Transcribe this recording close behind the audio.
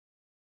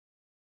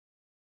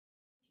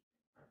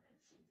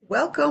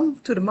Welcome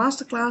to the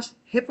Masterclass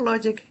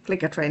HippoLogic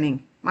Clicker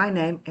Training. My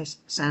name is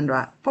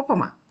Sandra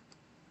Poppema.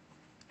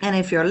 And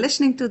if you're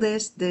listening to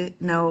this,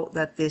 know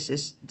that this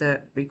is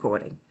the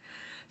recording.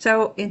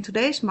 So in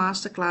today's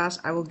Masterclass,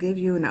 I will give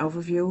you an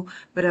overview,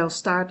 but I'll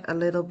start a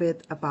little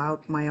bit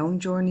about my own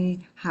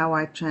journey, how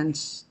I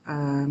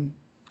transformed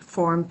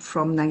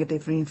from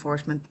negative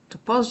reinforcement to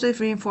positive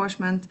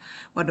reinforcement,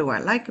 what do I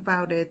like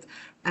about it,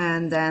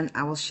 and then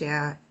I will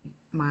share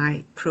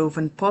my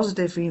proven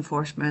positive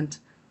reinforcement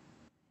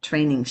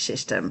training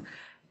system.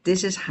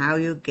 This is how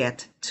you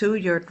get to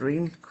your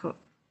dream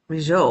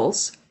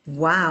results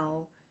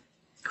while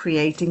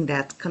creating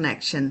that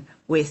connection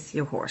with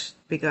your horse,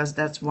 because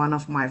that's one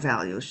of my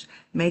values,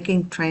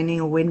 making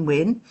training a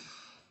win-win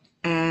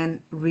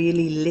and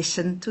really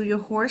listen to your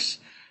horse.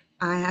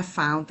 I have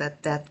found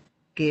that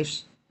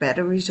gives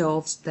better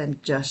results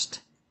than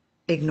just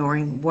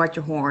ignoring what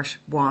your horse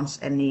wants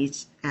and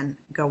needs and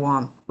go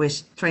on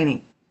with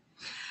training.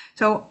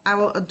 So I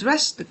will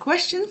address the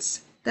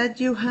questions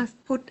that you have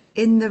put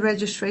in the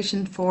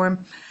registration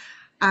form.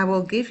 I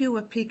will give you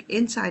a peek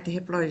inside the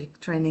HippoLogic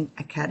Training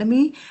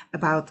Academy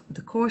about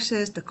the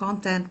courses, the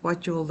content,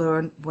 what you'll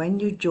learn when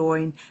you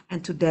join.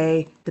 And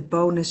today the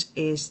bonus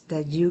is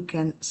that you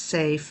can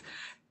save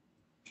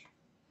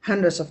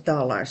hundreds of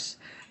dollars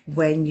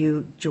when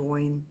you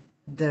join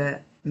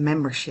the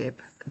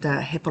membership, the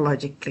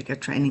HippoLogic Clicker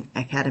Training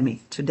Academy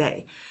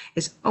today.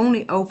 It's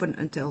only open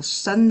until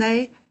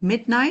Sunday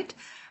midnight.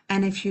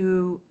 And if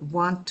you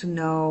want to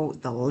know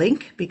the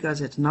link,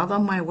 because it's not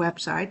on my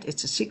website,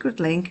 it's a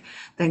secret link,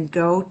 then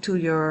go to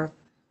your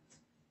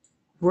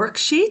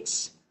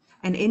worksheets.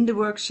 And in the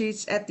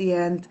worksheets at the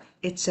end,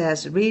 it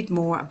says read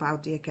more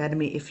about the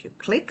Academy. If you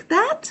click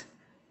that,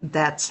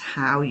 that's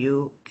how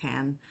you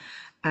can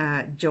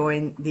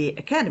join the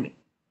Academy.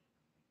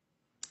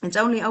 It's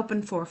only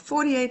open for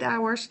 48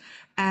 hours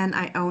and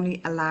I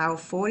only allow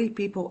 40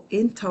 people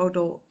in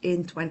total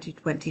in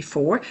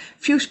 2024.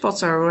 Few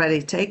spots are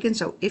already taken,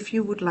 so if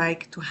you would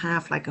like to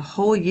have like a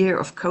whole year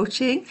of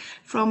coaching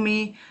from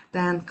me,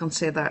 then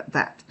consider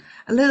that.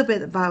 A little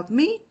bit about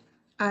me.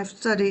 I've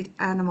studied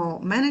animal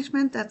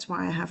management, that's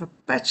why I have a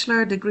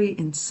bachelor degree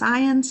in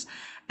science,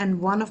 and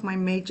one of my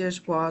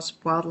majors was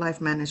wildlife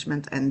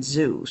management and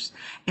zoos.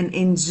 And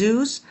in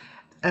zoos,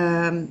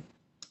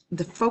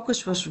 the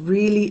focus was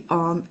really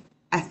on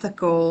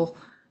ethical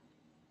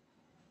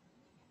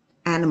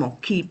animal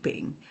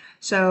keeping.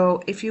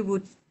 So if you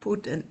would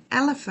put an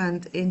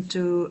elephant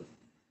into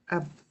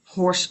a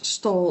horse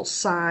stall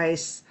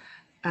size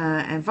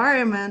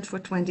environment for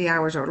 20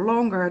 hours or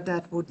longer,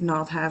 that would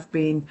not have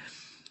been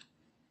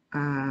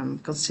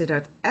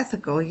considered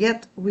ethical.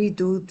 Yet we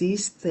do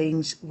these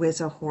things with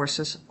our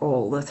horses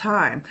all the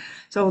time.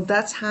 So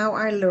that's how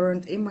I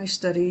learned in my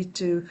study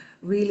to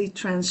really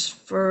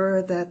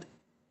transfer that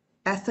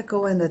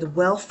ethical and the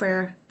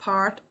welfare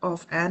part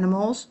of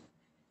animals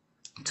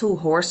to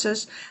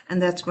horses.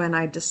 And that's when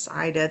I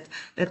decided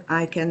that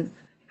I can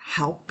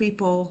help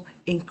people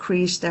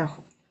increase their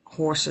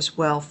horses'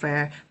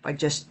 welfare by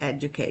just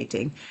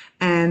educating.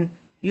 And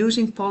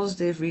using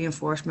positive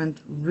reinforcement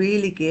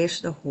really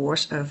gives the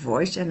horse a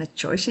voice and a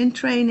choice in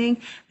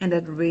training, and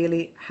that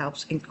really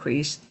helps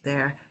increase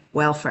their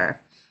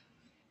welfare.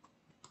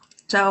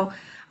 So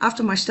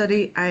after my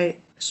study, I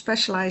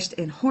specialized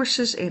in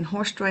horses, in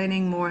horse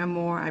training more and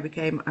more. I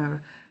became a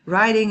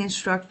riding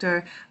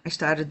instructor. I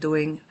started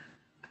doing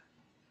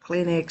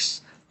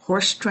clinics,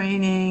 horse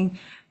training,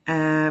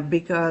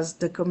 because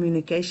the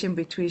communication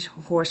between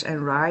horse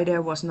and rider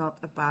was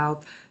not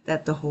about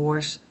that the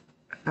horse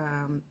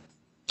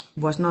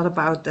was not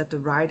about that the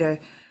rider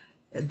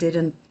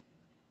didn't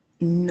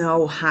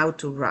know how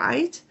to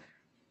ride.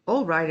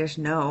 All riders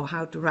know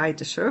how to ride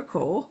the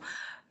circle,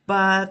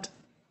 but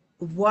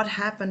what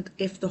happened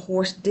if the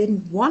horse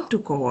didn't want to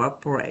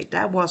cooperate?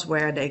 That was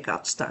where they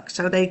got stuck.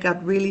 So they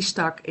got really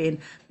stuck in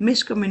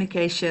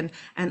miscommunication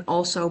and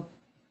also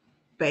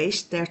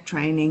based their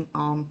training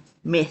on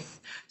myth.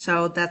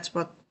 So that's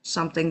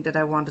something that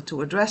I wanted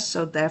to address.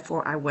 So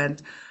therefore I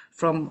went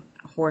from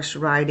horse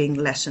riding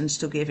lessons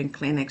to giving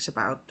clinics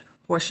about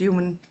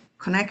horse-human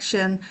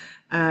connection,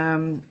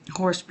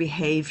 horse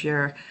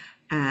behavior,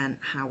 and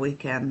how we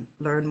can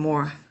learn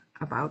more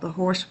about the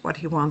horse, what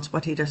he wants,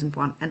 what he doesn't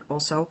want, and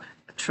also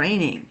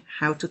training,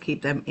 how to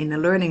keep them in a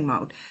learning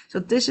mode. So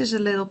this is a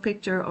little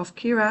picture of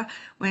Kira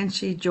when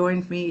she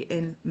joined me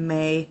in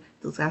May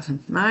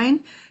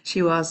 2009.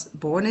 She was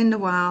born in the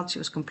wild. She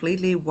was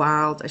completely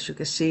wild. As you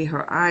can see,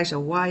 her eyes are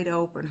wide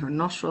open, her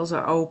nostrils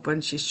are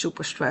open. She's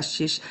super stressed.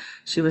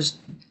 She was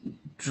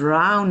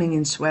drowning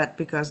in sweat,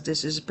 because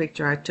this is a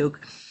picture I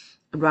took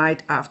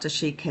right after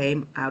she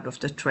came out of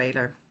the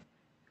trailer.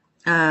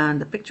 And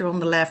the picture on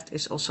the left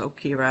is also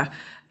Kira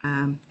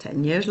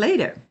 10 years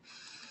later.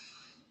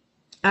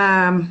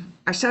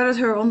 I started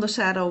her on the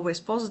saddle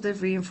with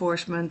positive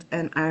reinforcement,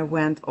 and I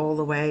went all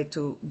the way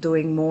to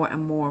doing more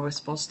and more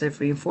with positive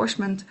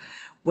reinforcement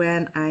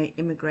when I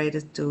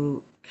immigrated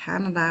to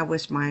Canada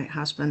with my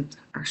husband,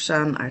 our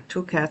son, our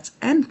two cats,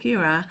 and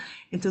Kira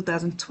in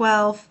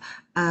 2012.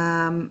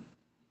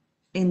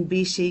 in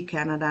BC,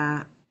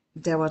 Canada,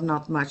 there was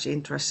not much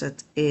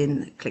interested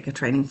in clicker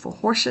training for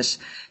horses.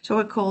 So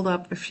I called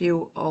up a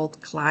few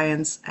old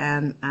clients,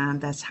 and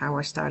that's how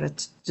I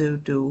started to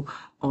do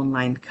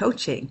online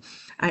coaching.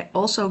 I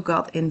also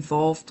got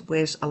involved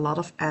with a lot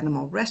of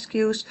animal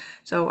rescues.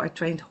 So I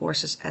trained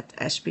horses at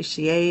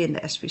SPCA, in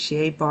the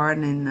SPCA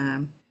barn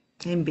in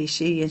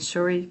BC, in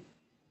Surrey.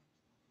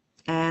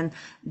 And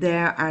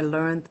there I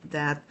learned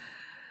that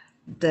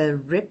the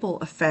ripple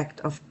effect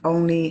of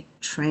only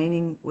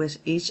training with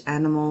each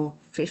animal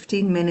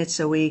 15 minutes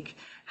a week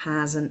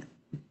has a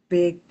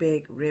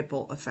big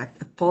ripple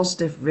effect, a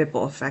positive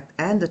ripple effect,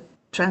 and the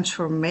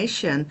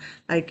transformation,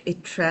 like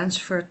it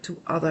transferred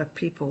to other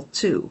people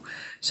too.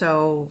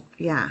 So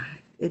yeah,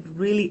 it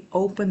really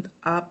opened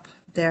up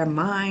their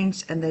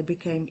minds, and they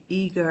became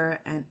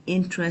eager and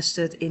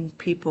interested in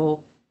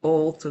people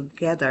all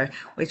together,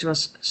 which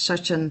was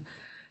such an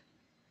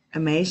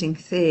amazing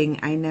thing.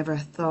 I never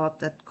thought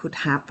that could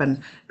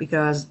happen,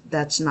 because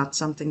that's not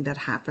something that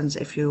happens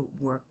if you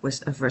work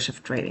with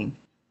aversive training.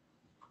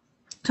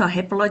 So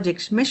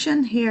HippoLogic's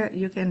mission, here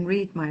you can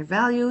read my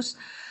values.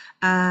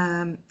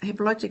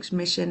 HippoLogic's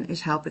mission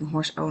is helping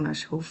horse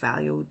owners who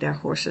value their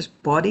horse's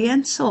body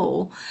and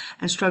soul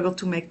and struggle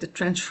to make the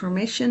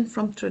transformation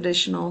from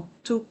traditional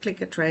to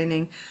clicker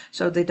training,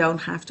 so they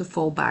don't have to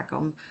fall back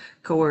on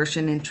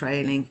coercion in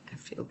training and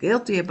feel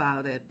guilty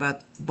about it,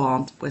 but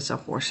bond with the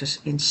horses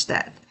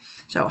instead.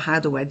 So how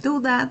do I do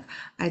that?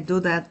 I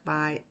do that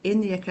by, in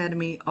the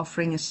Academy,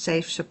 offering a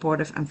safe,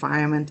 supportive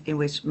environment in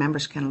which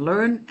members can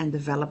learn and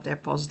develop their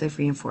positive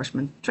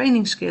reinforcement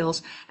training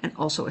skills, and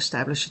also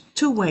establish a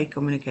two-way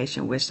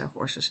communication with their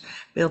horses,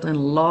 built in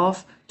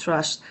love,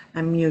 trust,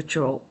 and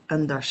mutual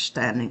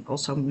understanding.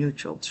 Also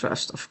mutual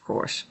trust, of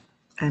course,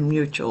 and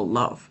mutual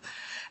love.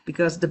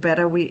 Because the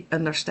better we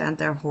understand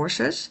their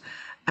horses,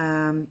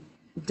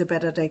 the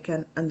better they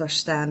can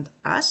understand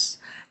us,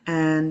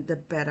 and the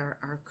better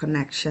our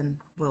connection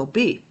will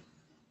be.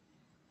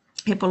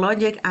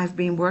 HippoLogic, I've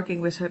been working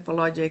with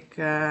HippoLogic.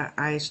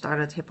 I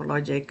started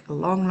HippoLogic a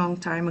long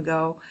time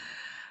ago,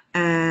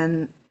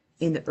 and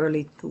in the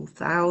early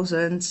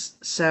 2000s.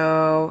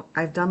 So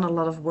I've done a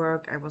lot of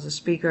work. I was a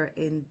speaker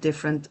in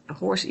different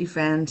horse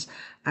events.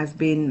 I've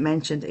been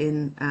mentioned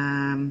in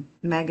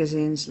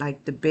magazines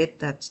like The Bit,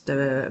 that's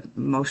the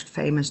most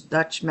famous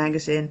Dutch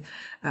magazine,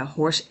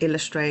 Horse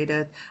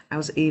Illustrated. I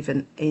was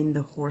even in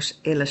the Horse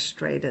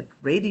Illustrated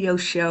radio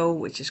show,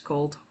 which is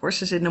called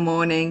Horses in the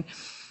Morning.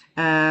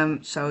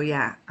 So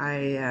yeah,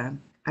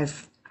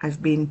 I've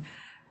been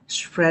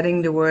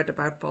spreading the word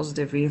about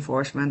positive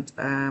reinforcement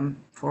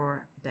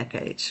for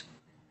decades.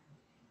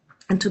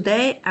 And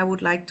today I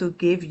would like to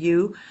give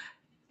you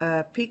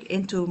a peek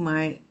into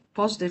my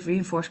positive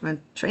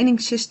reinforcement training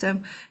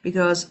system,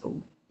 because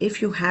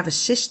if you have a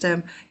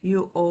system,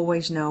 you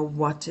always know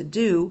what to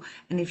do,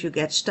 and if you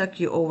get stuck,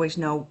 you always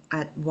know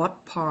at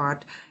what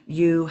part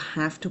you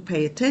have to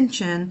pay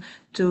attention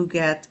to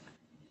get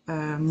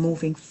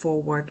moving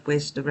forward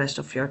with the rest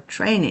of your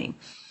training.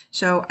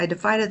 So I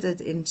divided it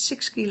in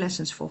 6 key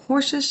lessons for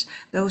horses.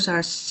 Those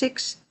are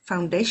 6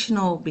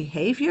 foundational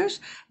behaviors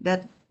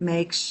that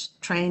makes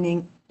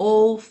training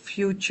all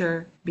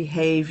future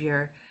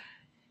behavior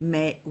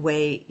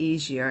way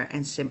easier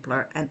and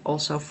simpler, and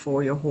also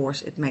for your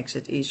horse it makes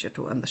it easier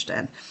to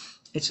understand.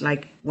 It's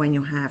like when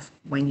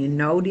you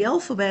know the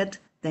alphabet,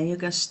 then you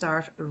can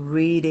start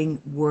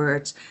reading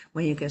words.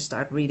 When you can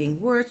start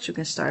reading words, you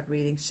can start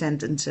reading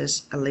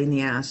sentences,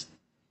 alineas,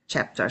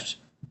 chapters,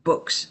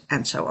 books,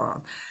 and so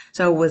on.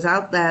 So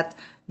without that,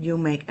 you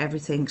make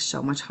everything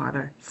so much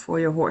harder for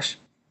your horse.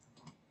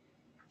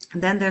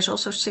 And then there's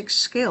also 6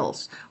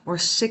 skills or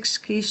 6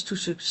 keys to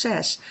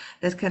success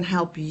that can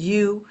help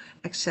you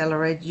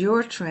accelerate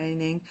your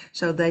training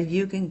so that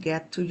you can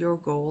get to your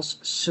goals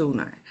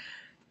sooner.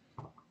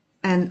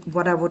 And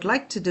what I would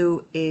like to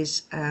do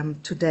is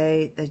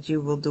today that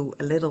you will do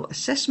a little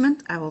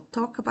assessment. I will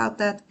talk about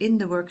that in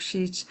the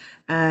worksheets.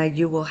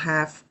 You will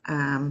have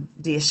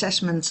the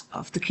assessments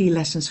of the key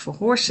lessons for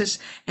horses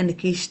and the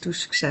keys to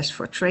success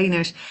for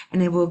trainers,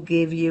 and it will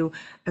give you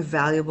a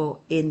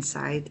valuable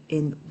insight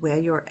in where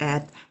you're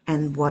at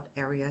and what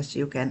areas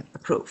you can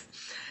improve.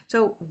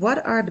 So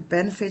what are the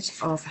benefits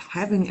of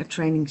having a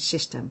training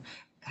system?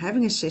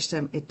 Having a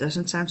system, it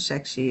doesn't sound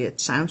sexy,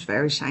 it sounds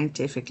very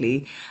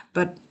scientifically,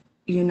 but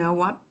you know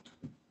what?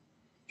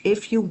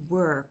 If you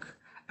work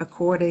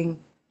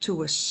according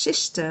to a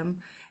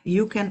system,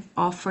 you can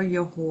offer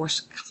your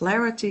horse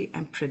clarity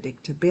and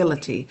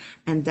predictability.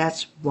 And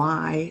that's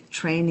why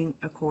training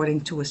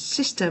according to a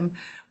system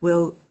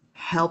will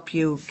help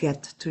you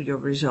get to your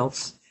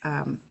results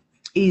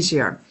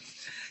easier.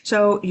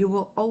 So you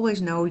will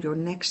always know your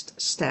next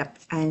step,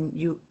 and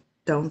you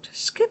don't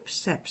skip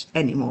steps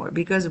anymore,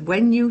 because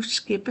when you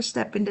skip a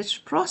step in this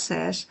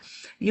process,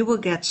 you will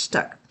get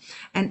stuck.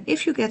 And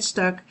if you get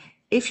stuck,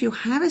 if you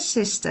have a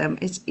system,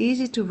 it's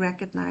easy to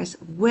recognize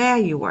where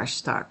you are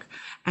stuck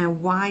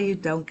and why you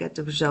don't get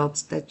the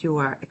results that you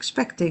are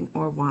expecting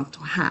or want to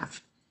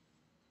have.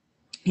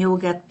 You will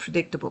get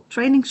predictable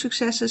training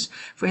successes.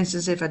 For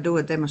instance, if I do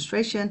a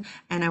demonstration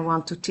and I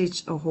want to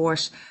teach a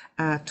horse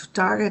to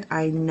target,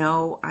 I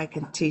know I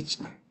can teach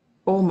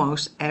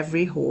almost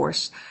every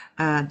horse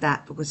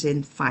that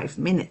within 5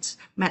 minutes.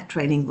 Mat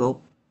training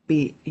will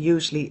be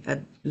usually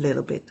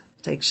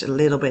takes a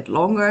little bit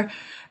longer,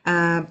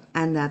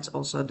 and that's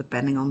also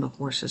depending on the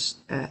horse's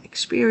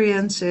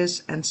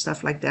experiences and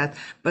stuff like that.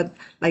 But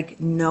like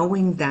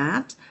knowing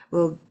that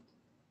will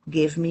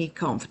give me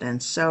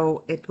confidence.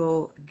 So it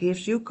will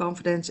give you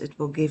confidence, it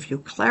will give you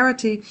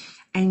clarity,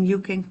 and you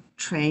can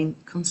train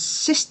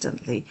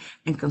consistently,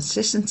 and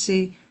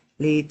consistency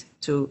lead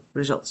to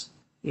results.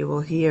 You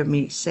will hear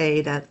me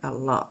say that a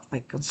lot,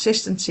 like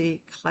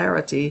consistency,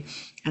 clarity,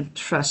 and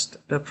trust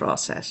the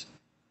process.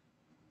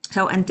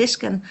 So, and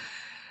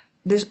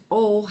this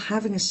all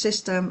having a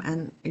system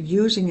and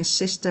using a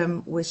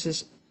system which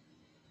is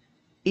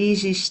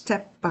easy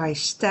step by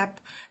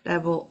step,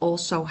 that will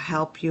also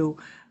help you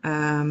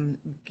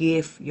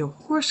give your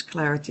horse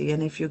clarity.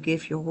 And if you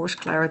give your horse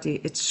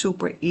clarity, it's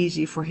super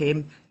easy for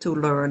him to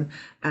learn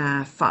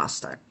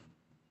faster.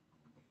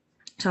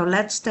 So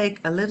let's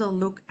take a little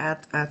look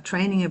at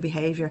training a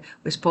behavior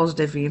with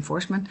positive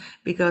reinforcement,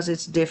 because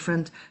it's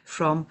different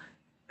from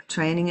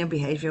training a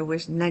behavior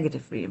with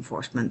negative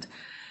reinforcement.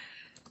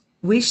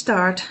 We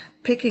start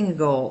picking a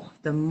goal.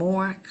 The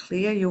more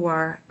clear you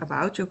are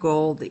about your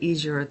goal, the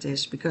easier it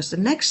is, because the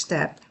next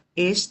step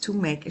is to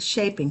make a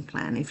shaping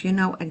plan. If you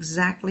know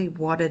exactly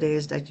what it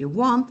is that you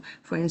want,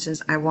 for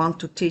instance, I want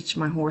to teach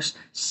my horse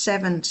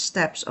 7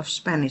 steps of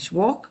Spanish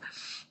walk,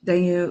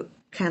 then you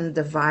can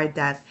divide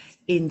that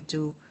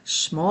into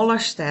smaller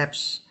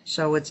steps,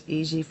 so it's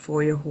easy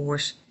for your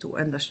horse to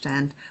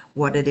understand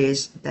what it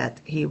is that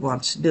he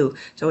wants to do.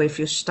 So if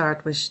you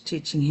start with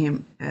teaching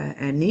him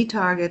a knee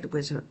target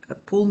with a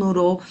pull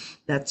noodle,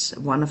 that's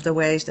one of the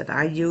ways that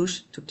I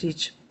use to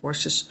teach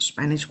horses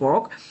Spanish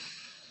walk,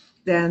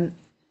 then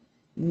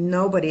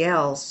nobody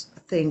else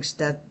thinks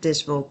that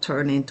this will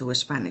turn into a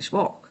Spanish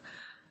walk.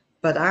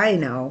 But I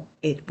know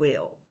it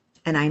will.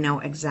 And I know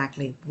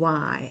exactly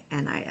why,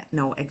 and I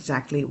know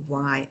exactly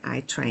why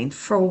I train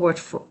forward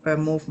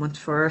movement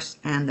first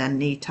and then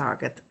knee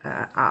target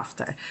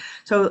after.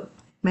 So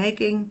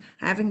having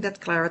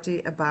that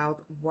clarity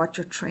about what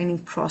your training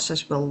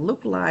process will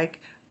look like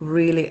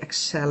really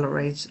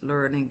accelerates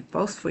learning,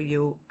 both for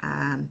you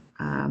and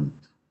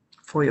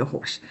for your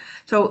horse.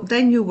 So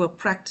then you will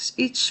practice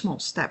each small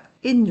step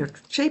in your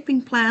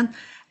shaping plan.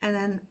 And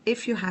then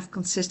if you have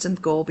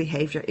consistent goal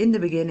behavior in the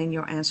beginning,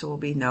 your answer will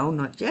be no,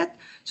 not yet.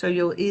 So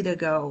you'll either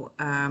go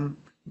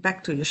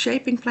back to your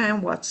shaping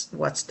plan, what's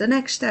the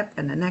next step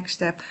and the next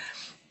step,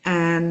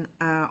 and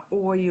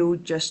or you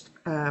just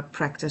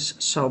practice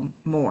some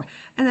more.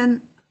 And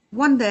then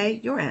one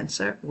day your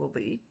answer will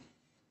be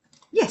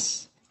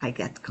yes. I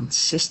get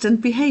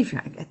consistent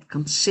behavior. I get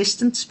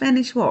consistent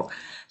Spanish walk.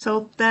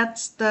 So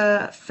that's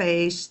the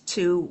phase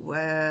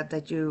 2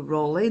 that you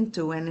roll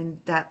into. And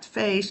in that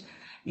phase,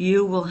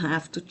 you will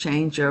have to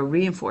change your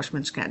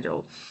reinforcement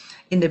schedule.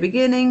 In the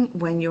beginning,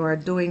 when you are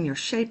doing your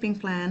shaping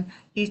plan,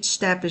 each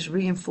step is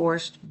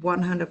reinforced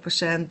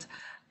 100%.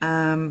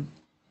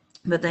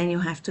 But then you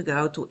have to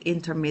go to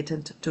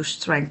intermittent to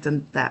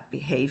strengthen that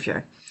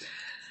behavior.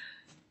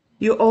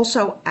 You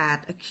also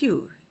add a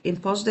cue. In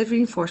positive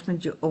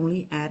reinforcement, you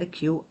only add a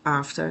cue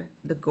after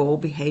the goal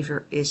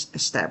behavior is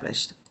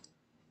established.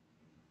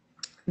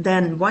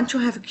 Then once you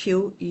have a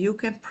cue, you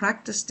can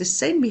practice the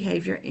same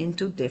behavior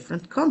into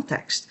different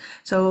contexts.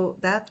 So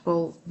that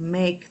will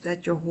make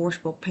that your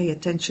horse will pay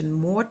attention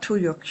more to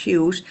your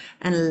cues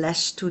and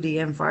less to the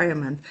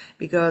environment,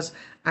 because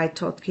I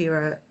taught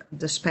Kira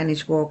the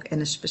Spanish walk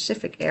in a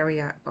specific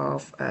area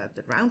of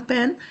the round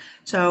pen.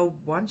 So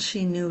once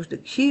she knew the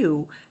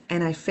cue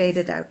and I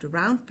faded out the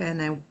round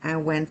pen, I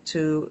went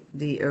to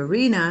the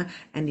arena,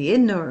 and the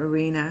indoor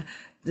arena,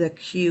 the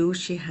cue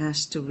she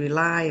has to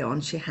rely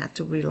on, she had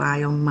to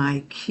rely on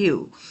my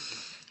cue.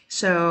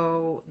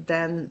 So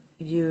then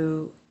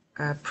you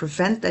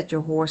prevent that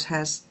your horse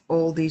has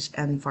all these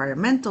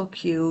environmental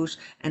cues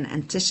and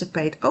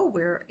anticipate, oh,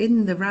 we're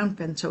in the round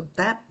pen, so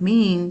that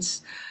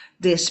means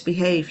this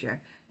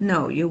behavior.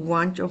 No, you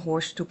want your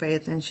horse to pay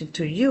attention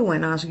to you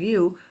and ask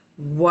you,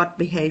 what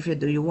behavior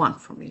do you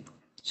want from me?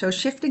 So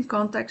shifting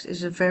context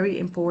is a very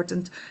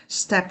important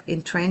step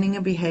in training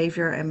a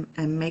behavior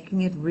and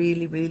making it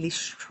really, really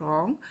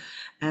strong,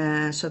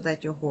 so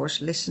that your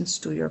horse listens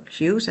to your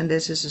cues. And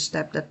this is a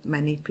step that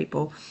many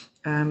people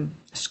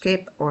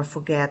skip or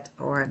forget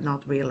or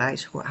not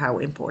realize how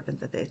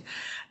important it is.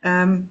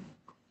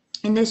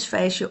 In this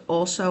phase, you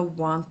also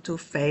want to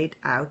fade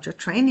out your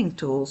training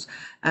tools.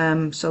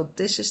 So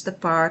this is the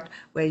part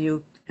where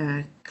you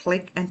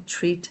click and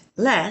treat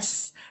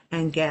less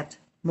and get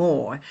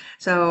more.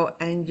 So,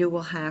 and you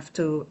will have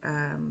to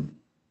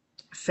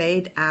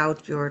fade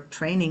out your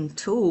training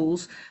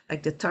tools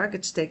like the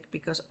target stick,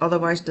 because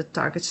otherwise the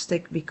target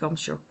stick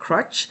becomes your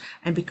crutch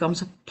and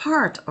becomes a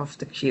part of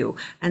the cue.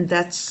 And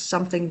that's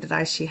something that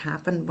I see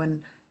happen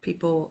when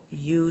people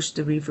use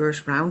the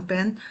reverse round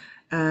pen.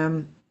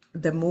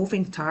 The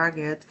moving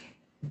target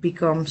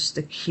becomes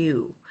the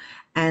cue.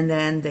 And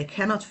then they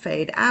cannot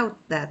fade out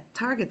that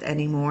target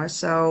anymore,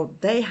 so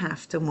they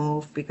have to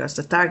move because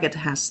the target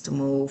has to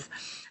move.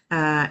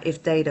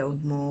 If they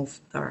don't move,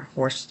 their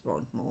horse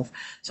won't move.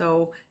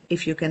 So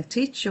if you can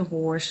teach your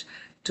horse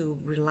to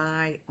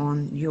rely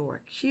on your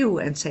cue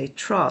and say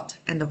trot,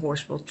 and the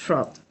horse will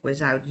trot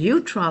without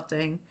you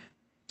trotting,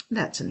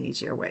 that's an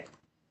easier way.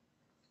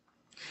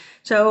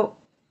 So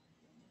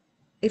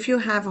if you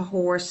have a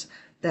horse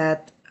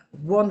that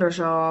wanders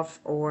off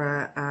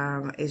or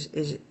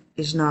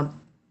is not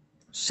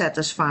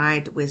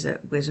satisfied with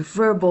a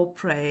verbal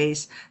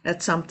praise,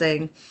 that's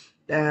something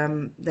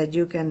that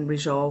you can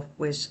resolve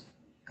with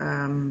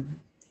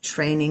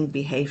training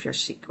behavior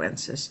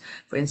sequences.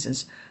 For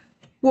instance,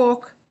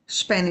 walk,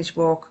 Spanish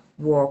walk,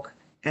 walk,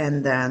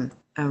 and then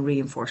a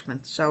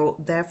reinforcement. So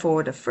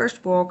therefore the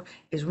first walk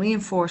is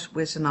reinforced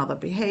with another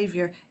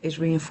behavior, is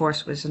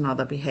reinforced with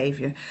another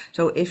behavior.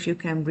 So if you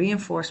can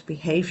reinforce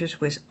behaviors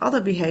with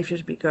other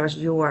behaviors because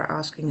you are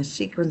asking a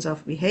sequence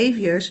of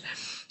behaviors,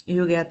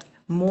 you get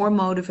more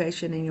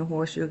motivation in your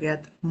horse, you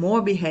get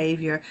more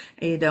behavior,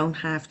 and you don't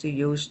have to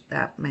use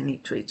that many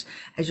treats.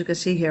 As you can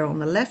see here on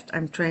the left,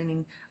 I'm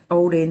training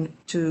Odin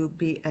to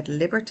be at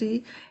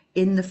liberty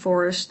in the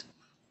forest,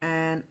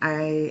 and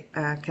I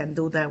can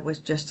do that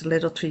with just a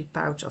little treat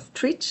pouch of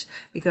treats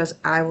because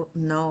I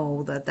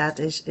know that that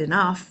is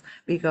enough,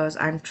 because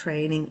I'm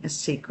training a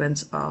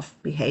sequence of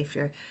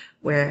behavior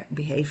where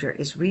behavior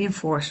is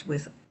reinforced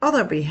with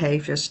other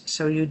behaviors,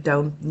 so you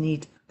don't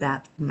need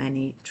that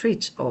many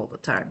treats all the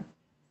time.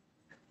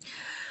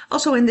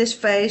 Also in this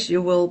phase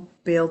you will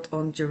build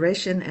on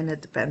duration, and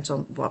it depends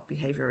on what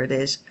behavior it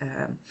is,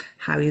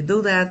 how you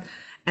do that.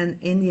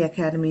 And in the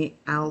academy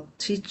I'll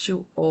teach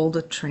you all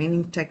the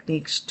training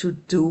techniques to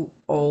do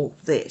all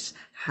this.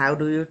 How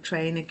do you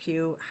train a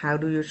cue? How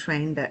do you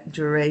train that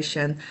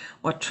duration?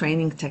 What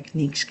training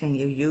techniques can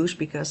you use?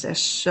 Because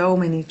there's so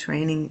many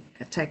training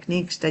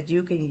techniques that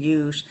you can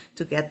use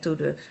to get to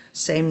the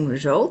same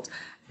result.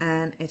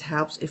 And it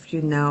helps if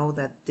you know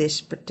that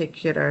this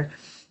particular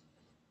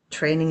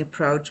training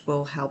approach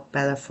will help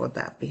better for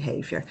that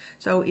behavior.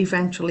 So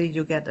eventually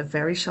you get a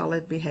very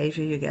solid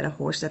behavior. You get a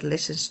horse that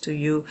listens to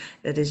you,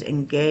 that is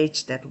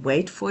engaged, that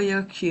waits for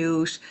your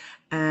cues,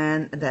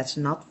 and that's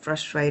not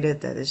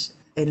frustrated, that is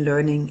in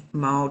learning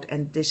mode.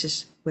 And this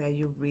is where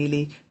you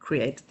really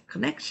create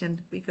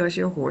connection, because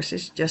your horse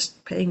is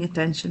just paying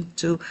attention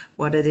to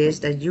what it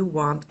is that you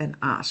want and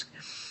ask.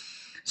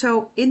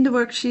 So in the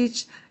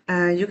worksheets,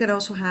 you can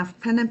also have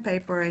pen and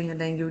paper,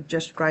 and then you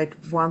just write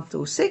 1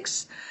 through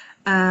 6.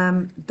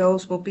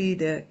 Those will be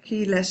the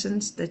key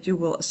lessons that you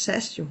will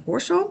assess your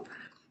horse on.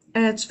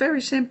 And it's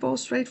very simple,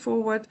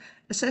 straightforward.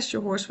 Assess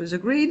your horse with a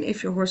green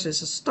if your horse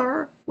is a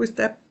star with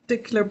that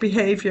particular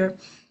behavior.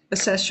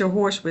 Assess your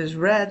horse with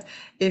red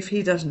if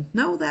he doesn't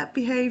know that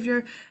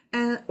behavior,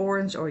 and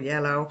orange or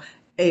yellow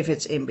if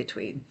it's in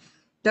between.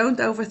 Don't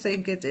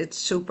overthink it, it's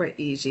super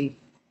easy.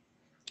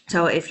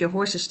 So if your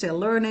horse is still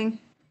learning,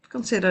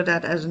 consider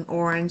that as an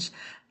orange.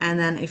 And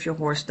then if your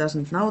horse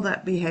doesn't know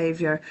that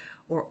behavior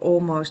or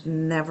almost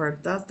never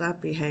does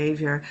that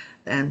behavior,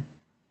 then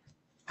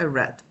a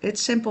red.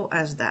 It's simple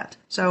as that.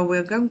 So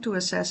we're going to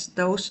assess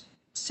those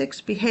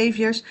 6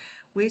 behaviors,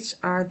 which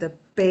are the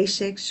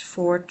basics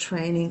for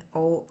training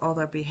all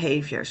other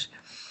behaviors.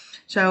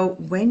 So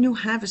when you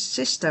have a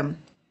system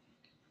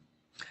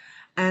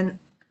and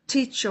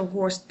teach your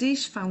horse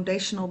these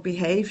foundational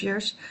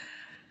behaviors,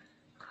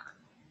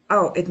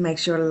 it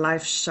makes your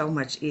life so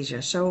much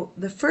easier. So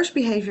the first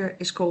behavior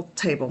is called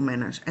table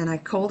manners, and I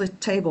called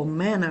it table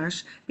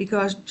manners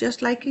because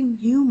just like in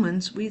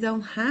humans, we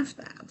don't have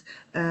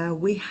that.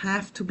 We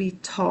have to be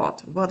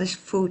taught what is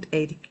food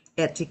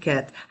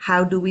etiquette.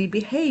 How do we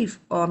behave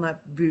on a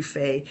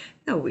buffet?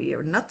 No, we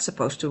are not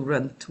supposed to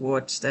run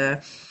towards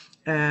the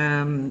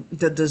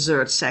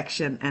dessert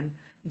section and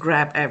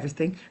grab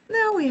everything.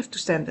 No, we have to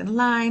stand in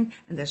line,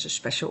 and there's a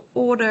special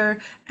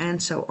order,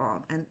 and so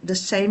on. And the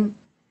same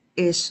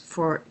is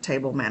for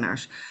table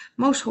manners.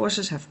 Most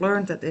horses have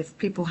learned that if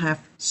people have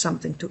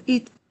something to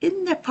eat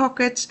in their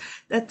pockets,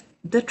 that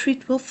the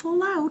treat will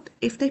fall out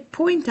if they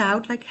point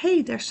out like,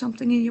 hey, there's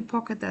something in your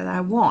pocket that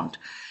I want.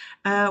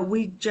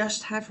 We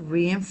just have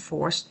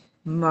reinforced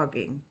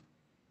mugging.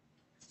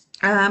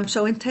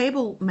 So in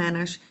table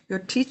manners, you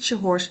teach your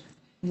horse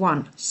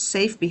 1,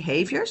 safe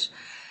behaviors.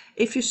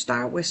 If you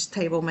start with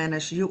table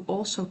manners, you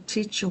also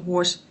teach your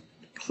horse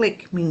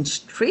click means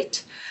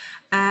treat,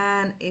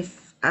 and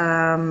if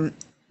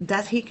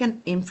that he can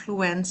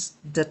influence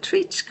the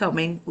treats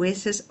coming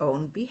with his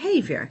own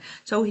behavior.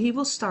 So he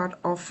will start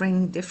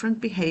offering different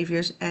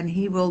behaviors, and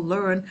he will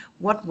learn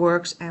what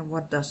works and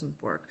what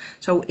doesn't work.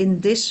 So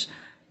in this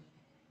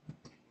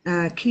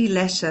key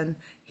lesson,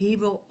 he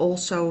will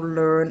also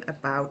learn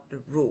about the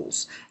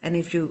rules. And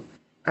if you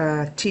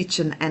teach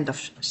an end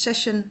of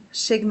session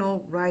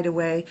signal right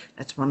away,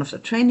 that's one of the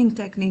training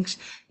techniques,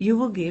 you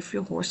will give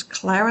your horse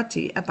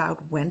clarity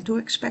about when to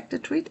expect a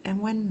treat and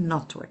when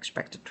not to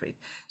expect a treat.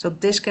 So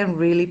this can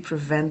really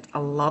prevent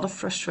a lot of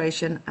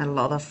frustration, a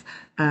lot of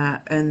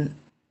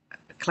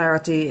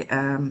clarity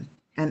and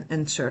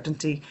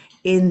uncertainty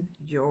in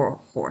your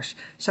horse.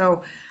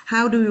 So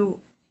how do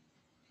you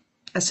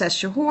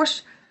assess your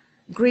horse?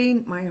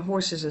 Green, my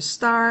horse is a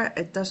star.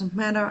 It doesn't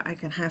matter. I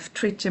can have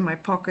treats in my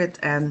pocket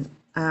and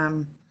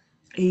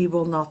he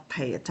will not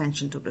pay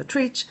attention to the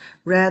treats.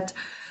 Red,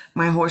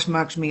 my horse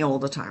mugs me all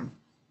the time.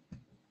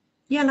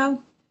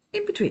 Yellow,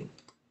 in between.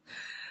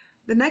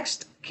 The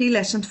next key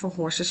lesson for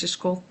horses is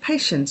called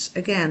patience.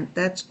 Again,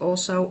 that's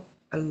also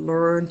a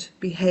learned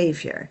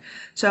behavior.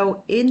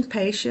 So in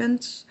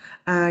patience,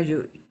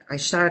 I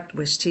start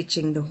with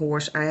teaching the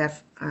horse. I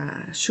have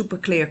super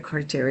clear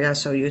criteria.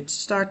 So you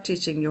start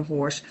teaching your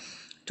horse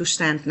to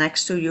stand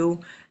next to you,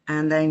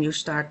 and then you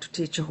start to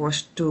teach your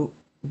horse to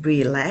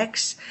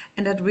relax.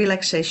 And that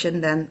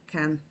relaxation then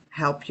can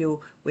help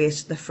you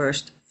with the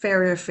first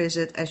farrier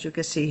visit, as you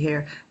can see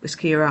here with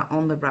Kira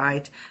on the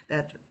right.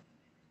 That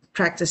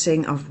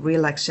practicing of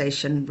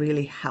relaxation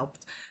really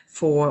helped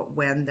for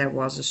when there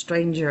was a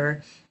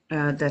stranger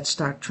that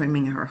started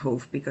trimming her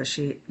hoof, because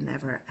she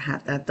never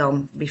had that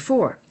done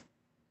before.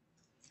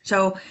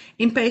 So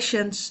in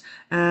patience,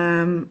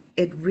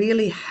 it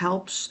really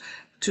helps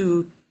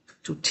to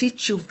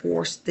teach your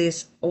horse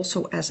this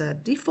also as a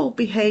default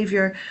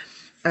behavior.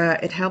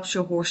 It helps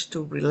your horse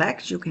to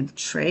relax. You can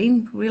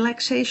train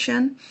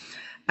relaxation.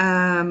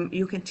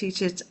 You can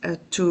teach it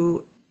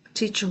to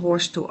teach your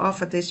horse to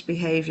offer this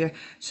behavior,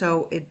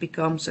 so it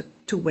becomes a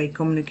two-way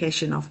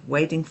communication of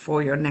waiting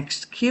for your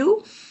next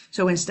cue.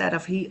 So instead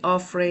of he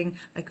offering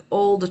like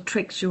all the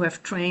tricks you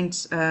have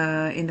trained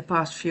in the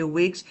past few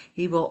weeks,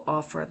 he will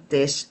offer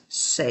this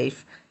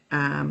safe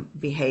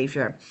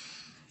behavior.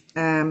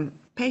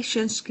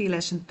 Patience, key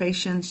lesson,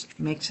 patience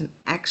makes an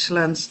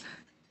excellent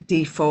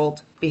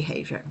default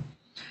behavior.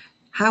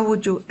 How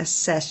would you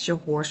assess your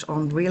horse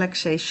on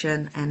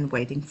relaxation and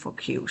waiting for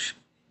cues?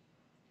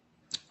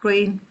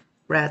 Green,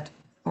 red,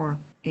 or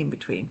in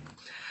between.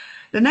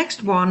 The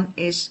next one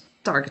is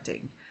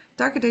targeting.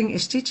 Targeting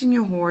is teaching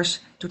your horse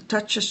to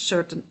touch a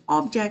certain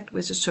object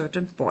with a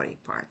certain body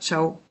part.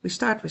 So we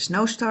start with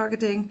nose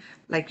targeting,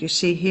 like you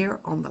see here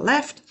on the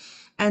left,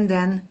 and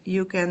then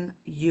you can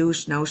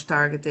use nose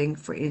targeting,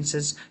 for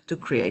instance, to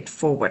create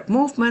forward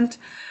movement.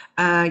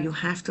 You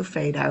have to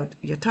fade out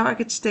your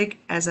target stick,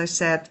 as I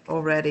said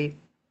already.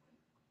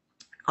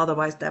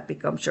 Otherwise, that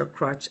becomes your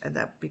crutch, and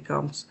that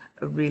becomes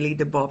really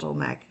the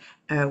bottleneck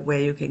where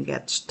you can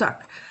get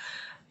stuck.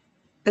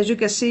 As you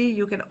can see,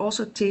 you can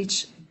also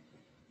teach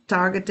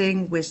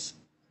targeting with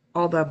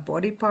other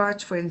body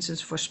parts. For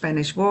instance, for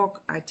Spanish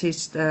walk, I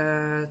teach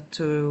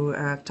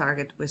to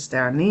target with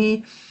their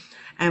knee.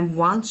 And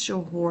once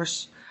your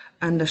horse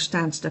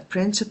understands the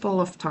principle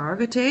of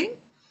targeting,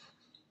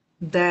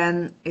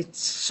 then it's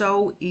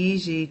so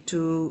easy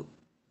to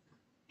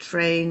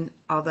train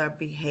other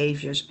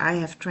behaviors. I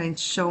have trained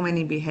so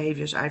many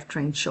behaviors. I've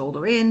trained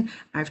shoulder in,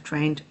 I've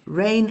trained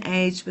rein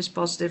aids with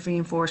positive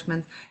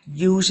reinforcement,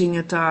 using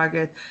a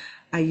target.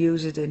 I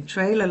use it in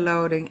trailer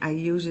loading. I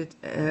use it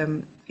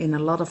in a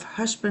lot of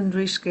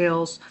husbandry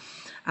skills.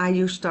 I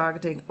use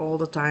targeting all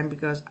the time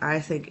because I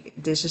think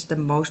this is the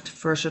most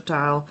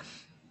versatile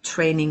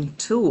training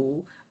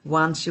tool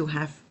once you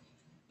have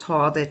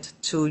taught it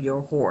to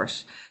your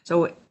horse.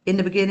 So in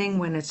the beginning,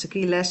 when it's a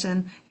key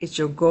lesson, it's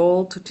your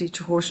goal to teach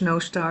your horse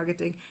nose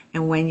targeting.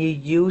 And when you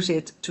use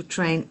it to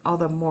train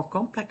other more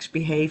complex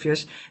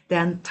behaviors,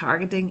 then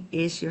targeting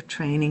is your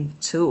training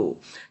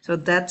tool. So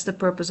that's the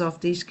purpose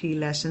of these key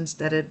lessons,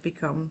 that it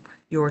become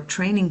your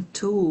training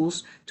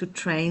tools to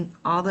train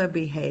other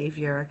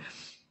behavior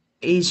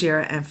easier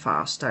and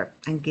faster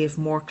and give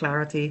more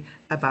clarity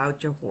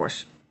about your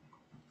horse.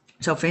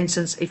 So for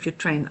instance, if you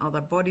train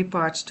other body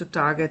parts to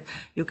target,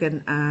 you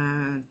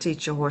can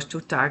teach your horse to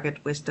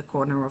target with the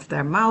corner of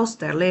their mouth,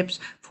 their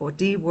lips, for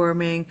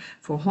deworming,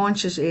 for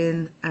haunches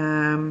in.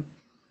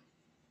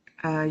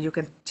 You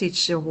can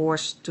teach your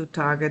horse to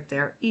target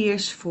their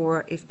ears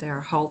for if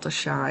they're halter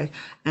shy,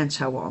 and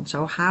so on.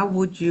 So how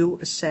would you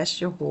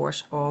assess your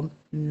horse on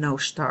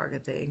nose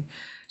targeting?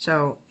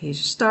 So he's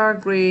a star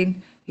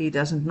green, he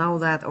doesn't know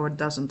that or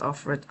doesn't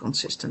offer it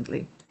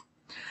consistently.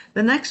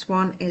 The next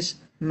one is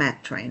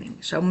mat training.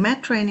 So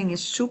mat training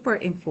is super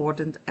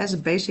important as a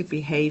basic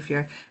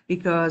behavior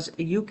because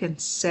you can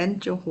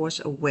send your horse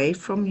away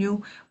from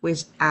you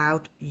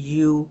without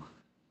you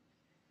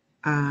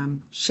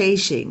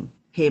chasing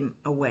him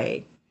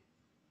away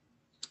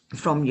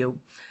from you.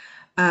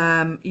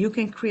 You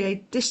can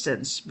create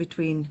distance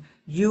between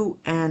you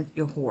and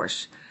your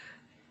horse.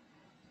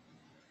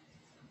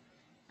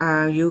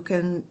 You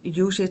can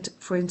use it,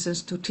 for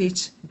instance, to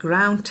teach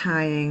ground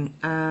tying.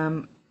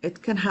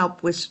 It can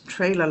help with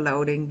trailer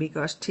loading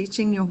because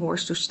teaching your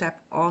horse to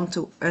step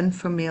onto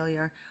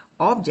unfamiliar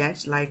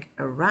objects like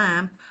a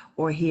ramp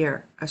or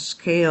here a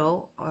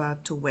scale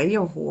to weigh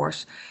your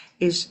horse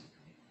is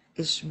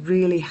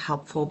really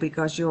helpful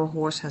because your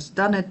horse has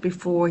done it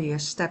before. He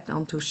has stepped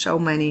onto so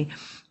many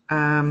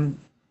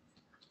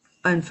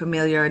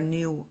unfamiliar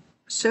new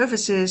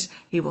surfaces.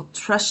 He will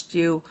trust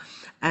you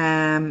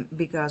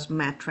because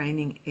mat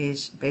training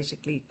is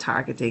basically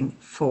targeting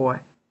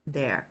for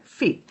their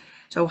feet.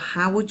 So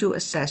how would you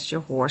assess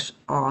your horse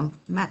on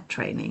mat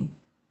training?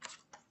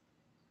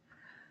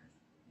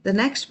 The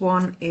next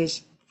one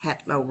is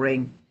head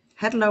lowering.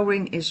 Head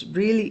lowering is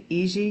really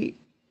easy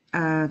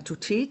to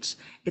teach.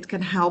 It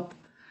can help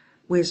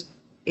with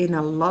in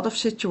a lot of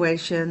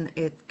situations.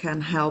 It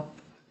can help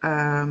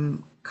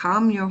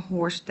calm your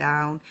horse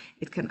down.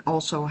 It can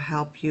also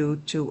help you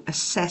to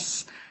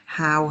assess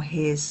how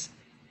his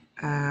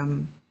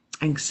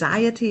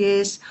anxiety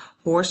is.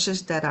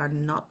 Horses that are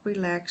not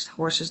relaxed,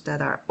 horses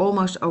that are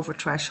almost over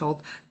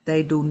threshold,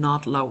 they do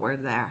not lower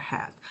their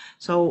head.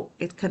 So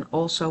it can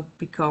also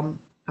become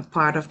a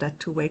part of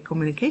that two-way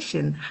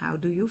communication. How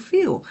do you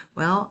feel?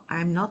 Well,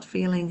 I'm not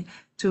feeling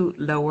to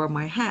lower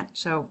my head,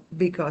 so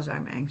because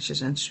I'm anxious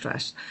and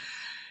stressed.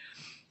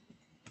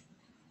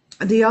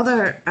 The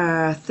other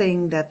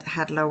thing that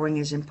head lowering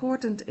is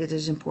important, it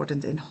is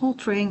important in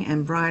haltering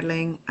and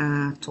bridling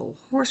tall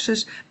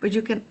horses, but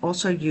you can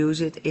also use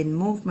it in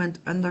movement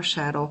under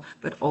saddle,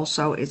 but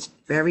also it's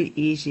very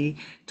easy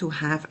to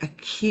have a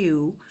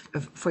cue,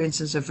 for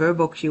instance, a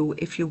verbal cue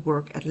if you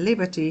work at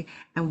liberty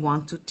and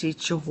want to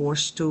teach your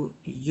horse to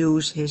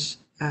use his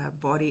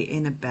body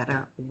in a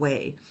better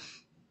way,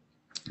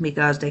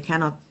 because they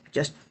cannot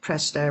just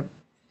press their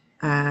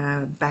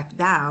back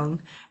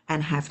down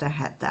and have their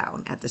head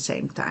down at the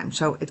same time.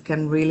 So it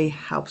can really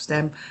help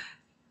them,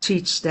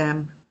 teach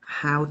them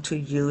how to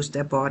use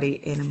their body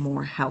in a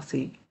more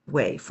healthy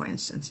way. For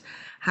instance,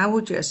 how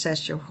would you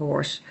assess your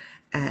horse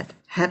at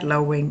head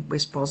lowering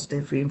with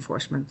positive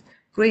reinforcement?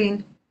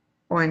 Green,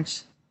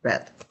 orange,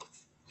 red.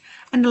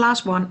 And the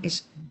last one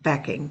is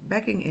backing.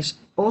 Backing is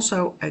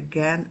also,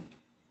 again,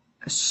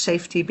 a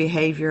safety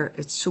behavior.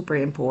 It's super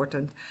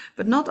important.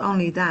 But not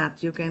only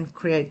that, you can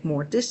create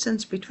more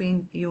distance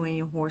between you and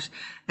your horse.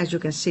 As you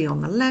can see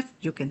on the left,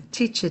 you can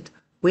teach it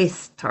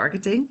with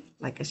targeting.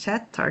 Like I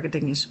said,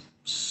 targeting is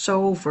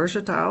so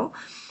versatile.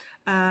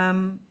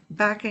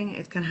 Backing,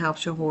 it can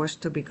help your horse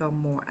to become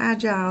more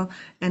agile,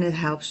 and it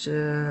helps,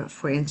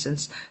 for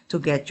instance, to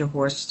get your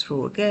horse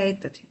through a gate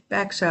that he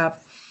backs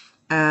up.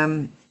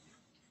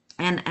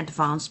 And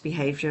advanced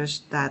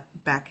behaviors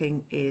that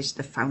backing is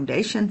the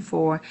foundation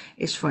for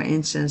is, for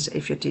instance,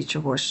 if you teach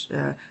your horse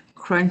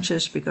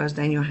crunches, because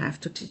then you have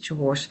to teach your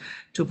horse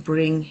to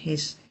bring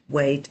his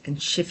weight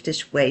and shift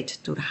his weight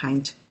to the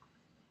hind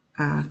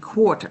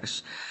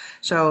quarters.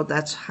 So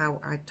that's how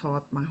I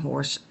taught my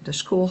horse the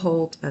school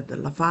hold, the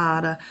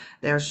lavada.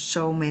 There's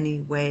so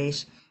many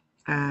ways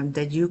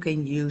that you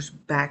can use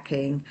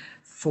backing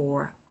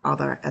for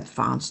other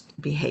advanced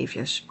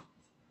behaviors.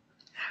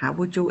 How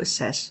would you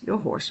assess your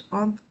horse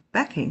on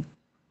backing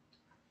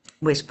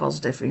with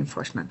positive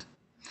reinforcement?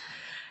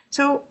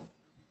 So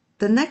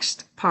the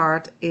next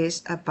part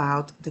is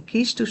about the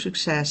keys to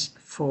success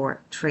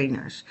for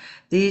trainers.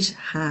 These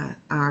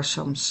are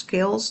some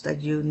skills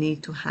that you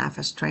need to have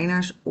as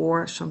trainers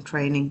or some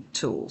training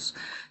tools.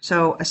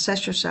 So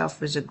assess yourself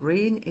with a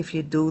green if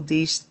you do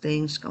these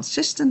things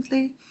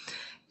consistently,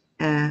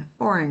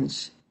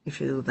 orange if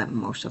you do them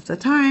most of the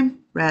time,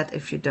 red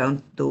if you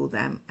don't do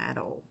them at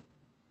all.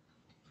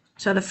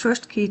 So the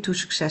first key to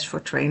success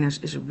for trainers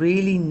is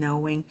really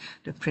knowing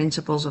the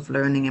principles of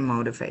learning and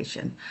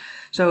motivation.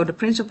 So the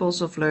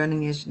principles of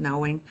learning is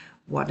knowing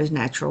what is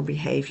natural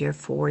behavior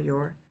for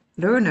your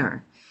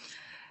learner.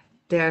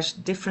 There's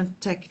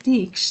different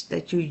techniques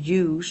that you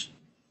use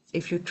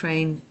if you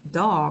train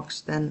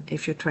dogs than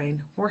if you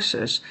train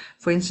horses.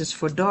 For instance,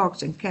 for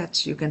dogs and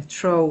cats, you can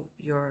throw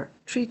your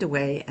treat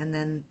away and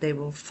then they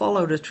will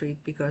follow the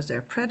treat because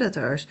they're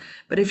predators.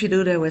 But if you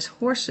do that with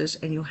horses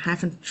and you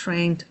haven't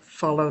trained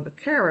follow the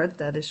carrot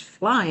that is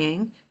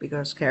flying,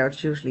 because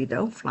carrots usually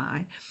don't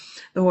fly,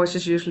 the horse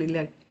is usually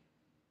like,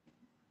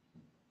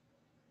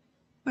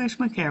 where's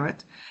my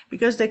carrot?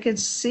 Because they can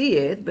see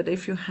it, but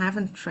if you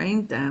haven't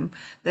trained them,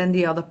 then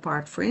the other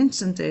part, for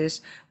instance, is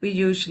we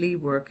usually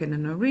work in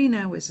an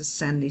arena with a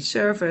sandy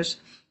surface.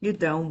 You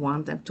don't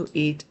want them to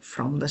eat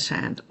from the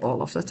sand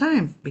all of the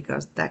time,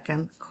 because that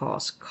can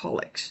cause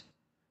colics.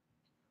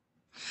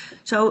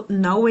 So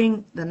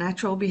knowing the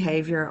natural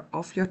behavior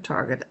of your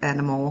target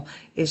animal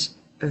is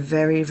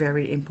very,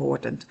 very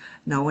important.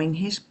 Knowing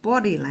his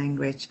body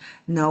language,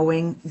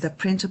 knowing the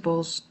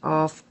principles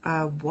of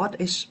what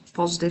is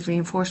positive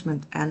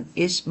reinforcement, and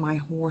is my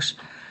horse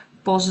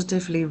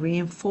positively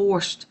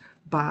reinforced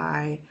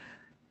by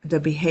the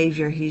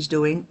behavior he's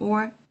doing,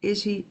 or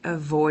is he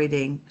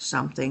avoiding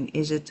something?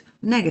 Is it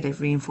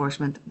negative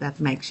reinforcement that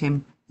makes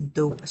him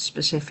do a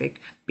specific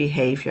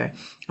behavior?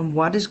 And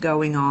what is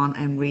going on,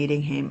 and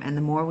reading him. And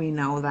the more we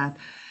know that,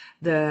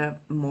 the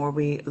more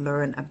we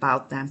learn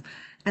about them.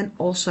 And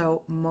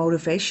also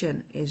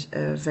motivation is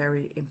a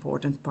very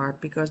important part,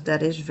 because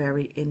that is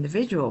very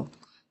individual.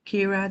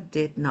 Kira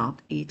did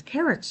not eat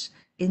carrots.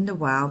 In the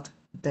wild,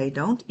 they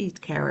don't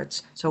eat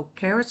carrots. So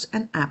carrots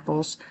and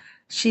apples,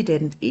 she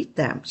didn't eat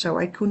them. So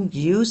I couldn't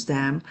use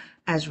them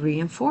as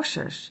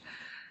reinforcers.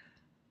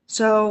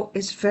 So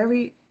it's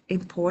very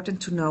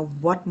important to know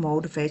what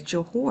motivates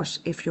your horse.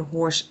 If your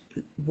horse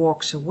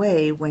walks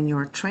away when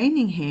you're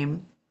training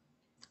him,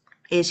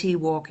 Is he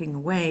walking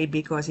away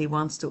because he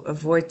wants to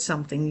avoid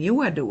something you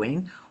are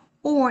doing,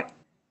 or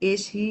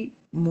is he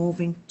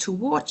moving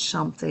towards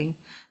something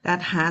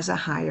that has a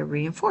higher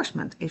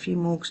reinforcement? If he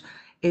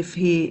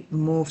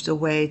moves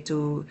away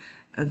to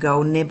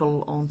go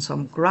nibble on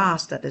some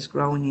grass that is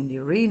growing in the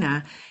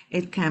arena,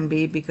 it can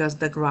be because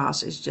the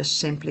grass is just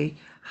simply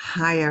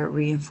higher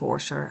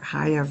reinforcer,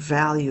 higher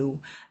value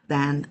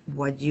than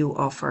what you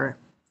offer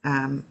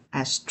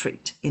as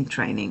treat in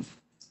training.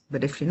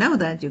 But if you know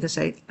that, you can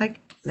say, like,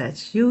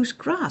 let's use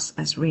grass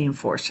as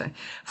reinforcer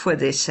for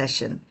this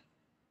session.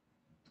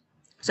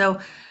 So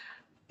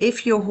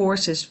if your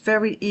horse is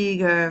very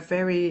eager,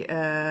 very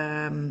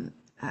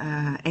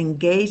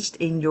engaged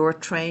in your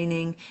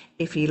training,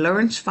 if he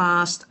learns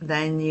fast,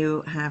 then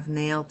you have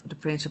nailed the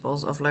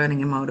principles of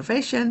learning and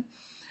motivation.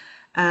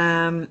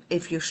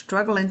 If you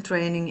struggle in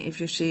training, if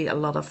you see a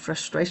lot of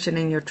frustration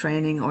in your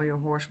training, or your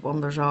horse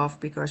wanders off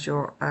because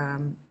your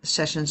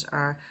sessions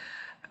are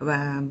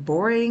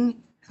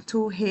boring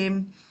to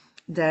him,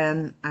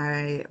 then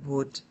I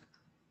would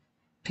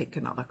pick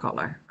another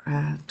color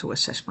to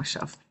assess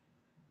myself.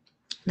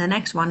 The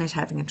next one is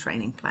having a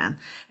training plan.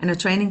 And a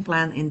training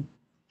plan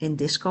in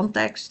this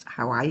context,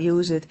 how I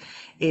use it,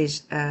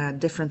 is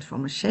different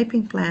from a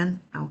shaping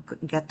plan. I'll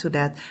get to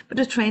that. But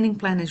a training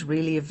plan is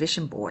really a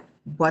vision board.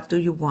 What do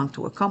you want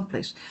to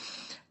accomplish?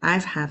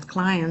 I've had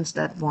clients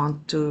that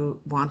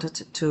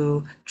wanted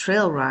to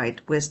trail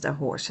ride with their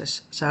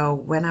horses. So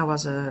when I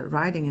was a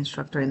riding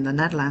instructor in the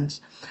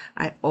Netherlands,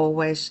 I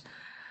always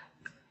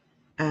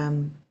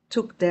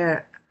took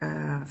their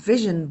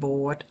vision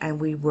board and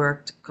we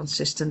worked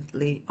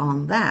consistently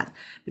on that,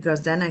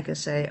 because then I can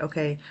say,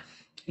 okay,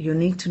 you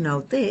need to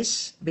know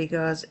this,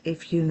 because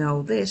if you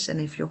know this and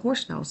if your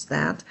horse knows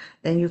that,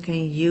 then you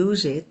can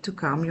use it to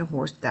calm your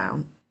horse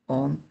down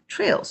on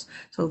trails.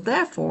 So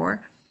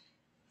therefore,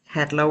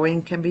 head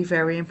lowering can be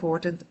very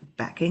important,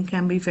 backing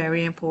can be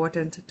very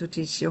important to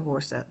teach your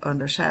horse that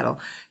under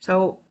saddle.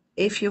 So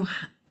if you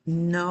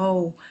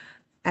know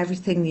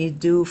everything you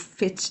do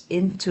fits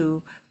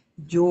into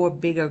your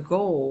bigger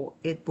goal,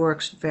 it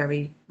works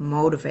very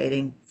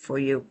motivating for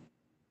you.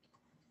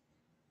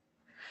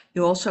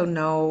 You also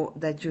know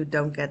that you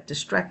don't get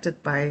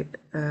distracted by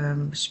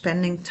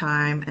spending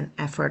time and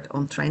effort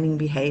on training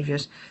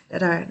behaviors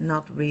that are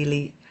not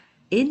really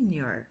in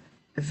your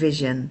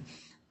vision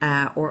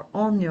or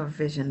on your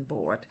vision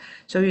board.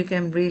 So you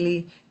can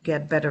really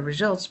get better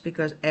results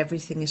because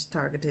everything is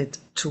targeted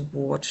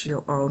towards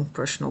your own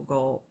personal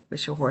goal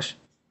with your horse.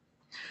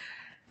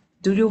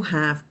 Do you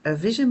have a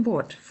vision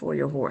board for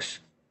your horse?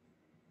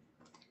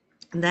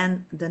 And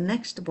then the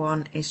next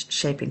one is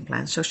shaping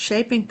plan. So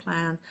shaping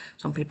plan,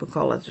 some people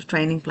call it a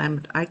training plan,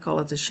 but I call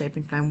it a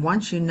shaping plan.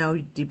 Once you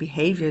know the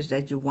behaviors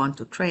that you want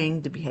to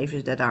train, the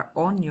behaviors that are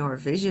on your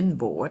vision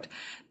board,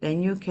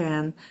 then you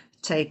can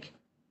take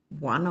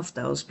one of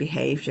those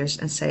behaviors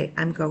and say,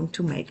 I'm going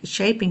to make a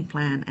shaping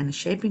plan. And a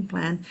shaping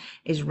plan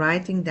is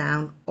writing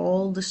down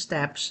all the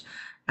steps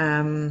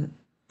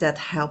that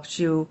helps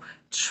you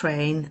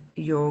train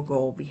your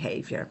goal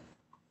behavior.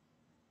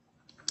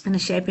 And a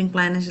shaping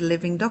plan is a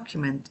living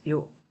document.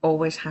 You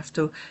always have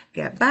to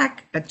get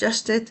back,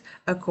 adjust it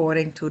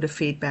according to the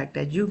feedback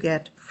that you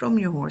get from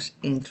your horse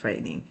in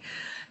training.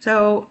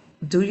 So,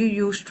 do you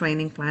use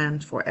training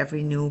plans for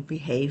every new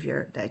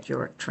behavior that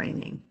you're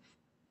training?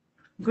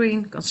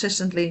 Green,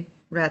 consistently.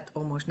 Red,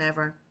 almost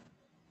never.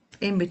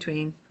 In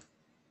between.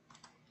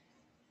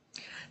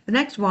 The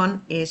next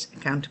one is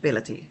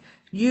accountability.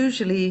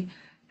 Usually,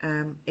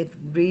 it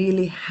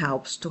really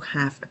helps to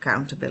have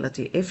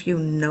accountability. If you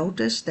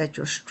notice that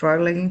you're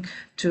struggling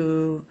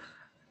to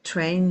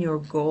train your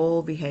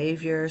goal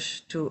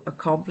behaviors to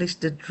accomplish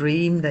the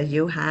dream that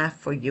you have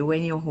for you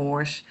and your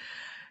horse,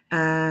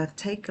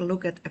 take a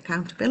look at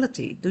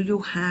accountability. Do you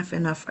have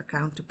enough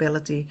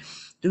accountability?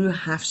 Do you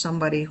have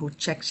somebody who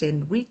checks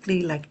in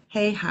weekly, like,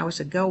 hey, how's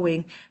it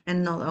going?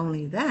 And not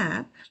only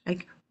that,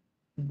 like,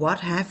 what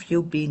have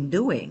you been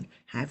doing?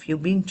 Have you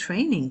been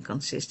training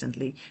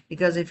consistently?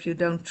 Because if you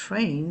don't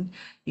train,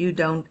 you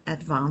don't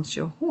advance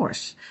your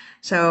horse.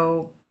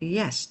 So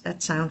yes,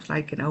 that sounds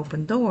like an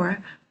open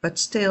door, but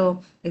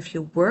still, if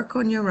you work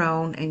on your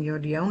own and you're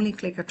the only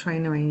clicker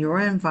trainer in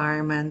your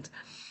environment,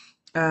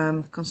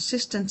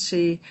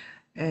 consistency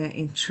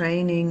in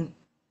training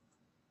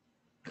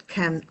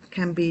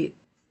can be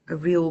a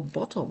real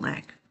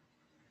bottleneck.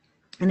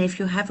 And if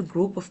you have a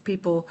group of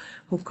people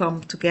who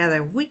come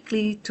together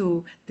weekly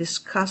to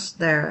discuss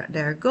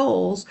their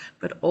goals,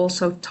 but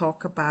also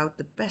talk about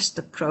the best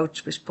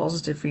approach with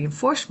positive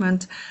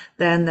reinforcement,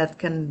 then that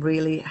can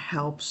really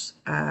help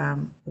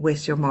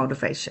with your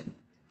motivation.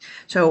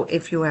 So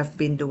if you have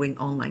been doing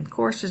online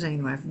courses and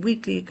you have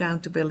weekly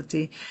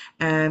accountability,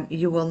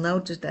 you will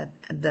notice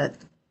that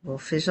will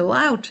fizzle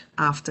out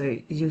after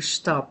you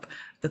stop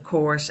the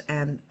course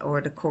or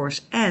the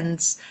course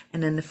ends,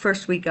 and then the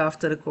first week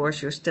after the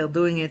course you're still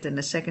doing it, and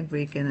the second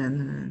week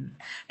and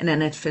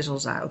then it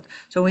fizzles out.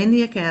 So in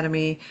the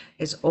academy,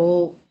 it's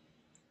all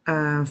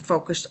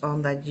focused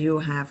on that you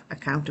have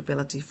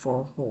accountability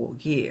for a whole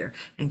year.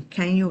 And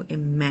can you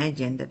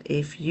imagine that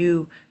if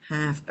you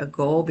have a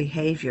goal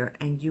behavior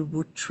and you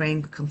would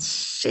train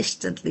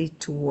consistently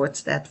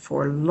towards that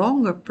for a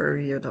longer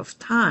period of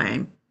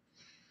time,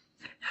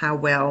 how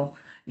well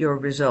your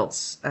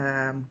results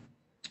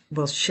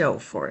will show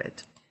for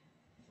it?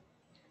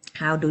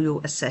 How do you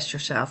assess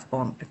yourself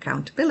on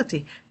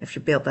accountability? If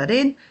you build that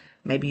in,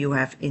 maybe you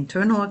have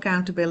internal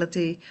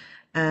accountability,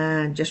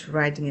 just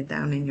writing it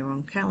down in your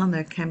own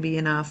calendar can be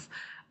enough,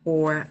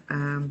 or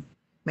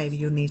maybe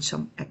you need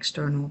some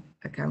external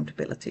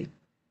accountability.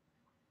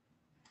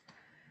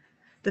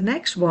 The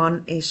next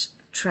one is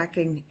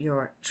tracking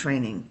your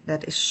training.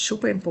 That is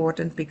super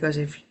important, because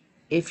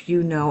if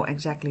you know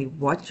exactly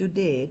what you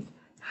did,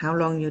 how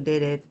long you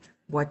did it,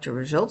 what your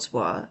results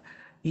were,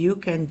 you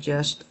can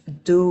just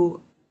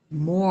do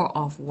more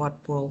of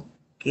what will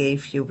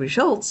give you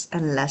results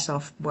and less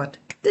of what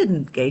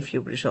didn't give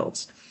you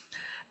results.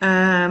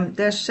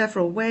 There's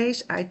several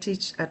ways. I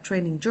teach a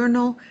training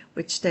journal,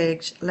 which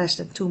takes less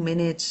than 2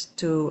 minutes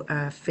to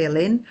fill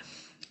in,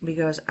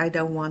 because I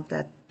don't want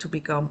that to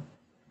become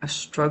a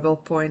struggle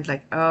point,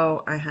 like,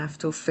 oh, I have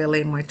to fill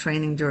in my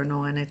training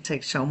journal and it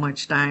takes so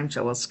much time,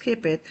 so I'll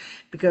skip it.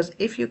 Because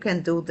if you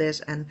can do this,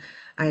 and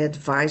I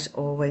advise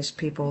always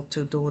people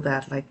to do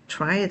that, like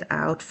try it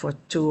out for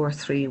 2 or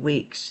 3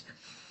 weeks,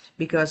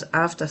 because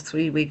after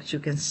 3 weeks you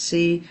can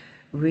see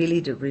really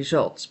the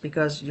results,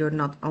 because you're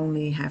not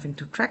only having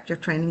to track your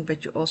training,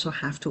 but you also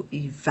have to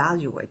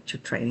evaluate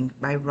your training.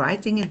 By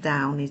writing it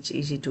down, it's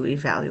easy to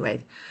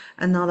evaluate.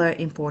 Another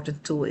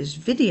important tool is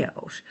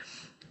videos.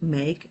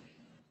 Make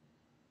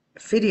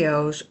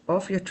videos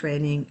of your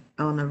training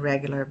on a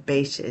regular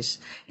basis.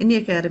 In the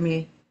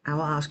academy, I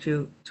will ask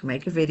you to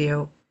make a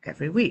video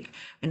every week,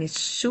 and it's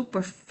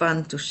super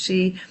fun to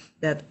see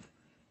that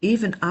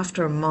even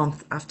after a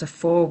month, after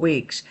 4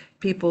 weeks,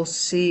 people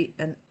see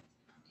a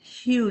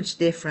huge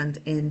difference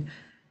in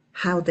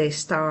how they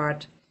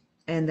start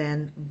and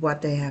then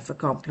what they have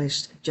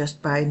accomplished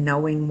just by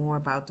knowing more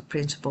about the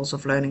principles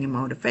of learning and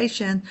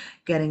motivation,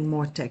 getting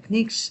more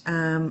techniques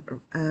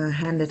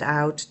handed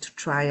out to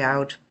try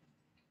out,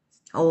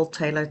 all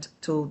tailored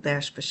to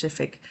their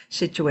specific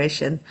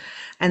situation.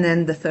 And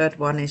then the third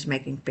one is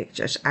making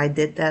pictures. I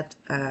did that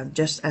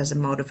just as a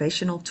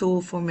motivational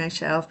tool for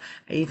myself.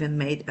 I even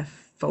made a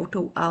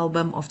photo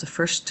album of the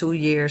first 2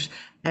 years.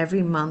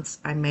 Every month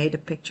I made a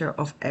picture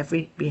of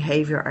every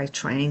behavior I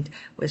trained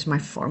with my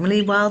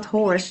formerly wild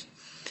horse.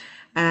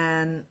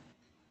 And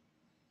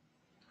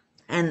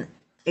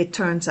it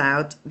turns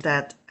out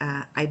that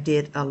I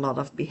did a lot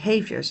of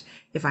behaviors.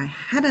 If I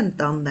hadn't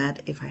done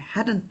that, if I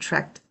hadn't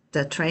tracked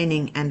the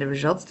training and the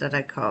results that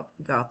I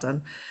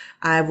gotten,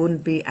 I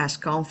wouldn't be as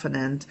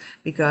confident,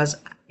 because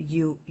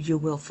you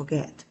will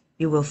forget.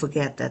 You will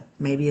forget that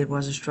maybe it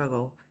was a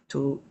struggle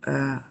to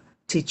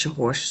teach a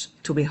horse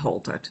to be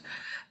haltered.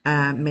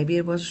 Maybe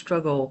it was a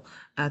struggle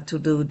to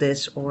do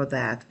this or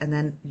that, and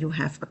then you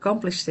have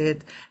accomplished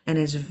it, and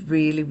it's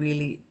really,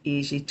 really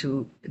easy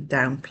to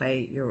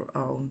downplay your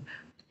own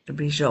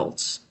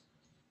results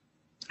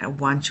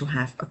once you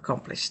have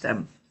accomplished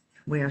them.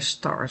 We are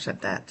stars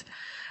at that.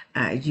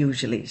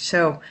 Usually.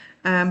 So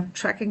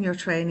tracking your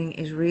training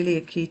is really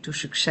a key to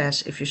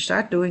success. If you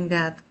start doing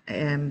that,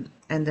 and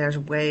there's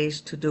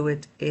ways to do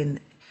it in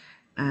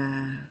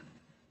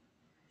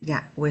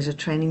with a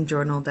training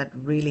journal that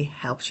really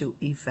helps you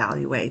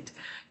evaluate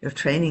your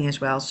training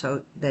as well,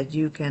 so that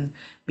you can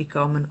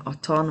become an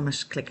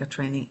autonomous clicker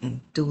training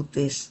and do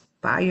this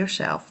by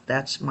yourself.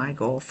 That's my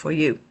goal for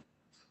you.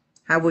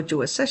 How would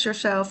you assess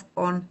yourself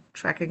on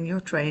tracking your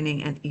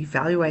training and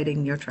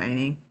evaluating your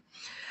training?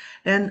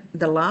 Then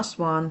the last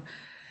one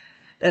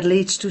that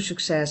leads to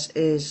success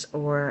is,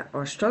 or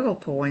struggle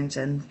points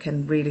and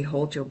can really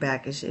hold you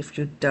back, is if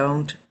you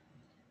don't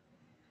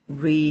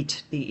read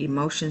the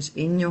emotions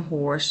in your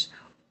horse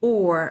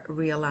or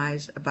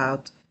realize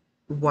about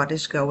what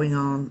is going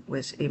on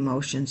with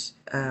emotions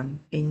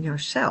in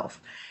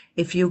yourself.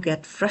 If you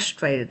get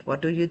frustrated,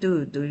 what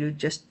do? Do you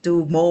just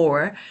do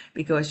more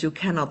because you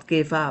cannot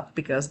give up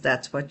because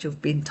that's what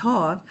you've been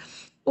taught?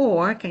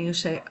 Or can you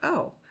say,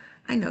 oh,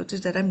 I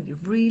noticed that I'm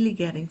really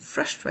getting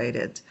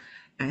frustrated,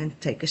 and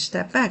take a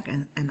step back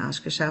and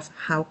ask yourself,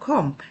 how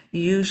come?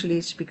 Usually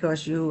it's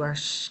because you are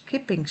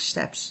skipping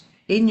steps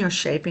in your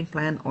shaping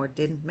plan or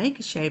didn't make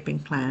a shaping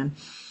plan.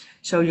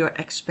 So your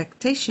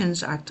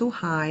expectations are too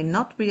high,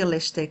 not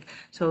realistic.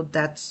 So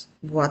that's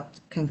what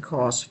can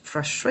cause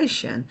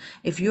frustration.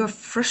 If you're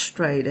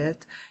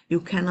frustrated, you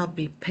cannot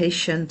be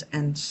patient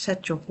and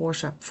set your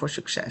horse up for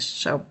success.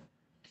 So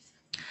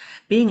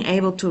being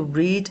able to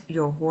read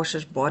your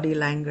horse's body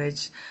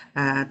language,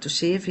 to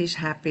see if he's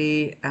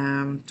happy,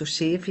 to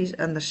see if he's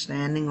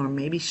understanding or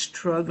maybe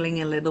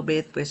struggling a little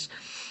bit with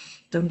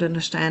don't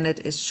understand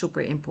it, is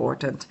super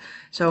important.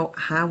 So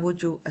how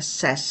would you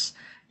assess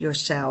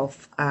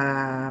yourself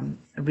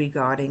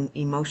regarding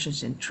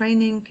emotions in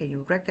training? Can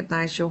you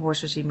recognize your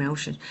horse's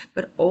emotions?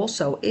 But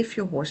also, if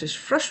your horse is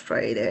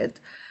frustrated,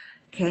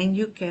 can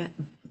you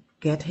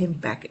get him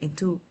back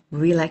into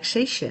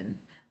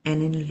relaxation?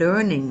 and in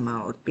learning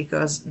mode,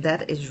 because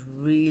that is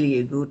really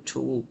a good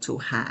tool to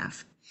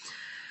have.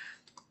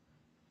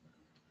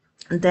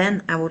 And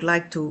then I would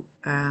like to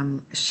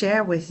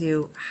share with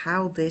you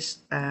how this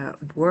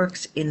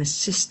works in a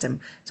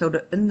system. So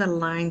the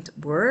underlined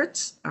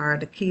words are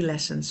the key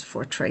lessons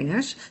for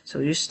trainers. So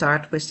you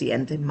start with the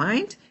end in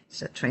mind.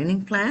 It's a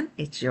training plan.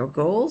 It's your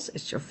goals.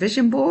 It's your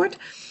vision board.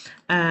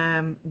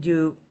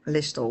 You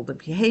list all the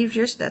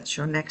behaviors. That's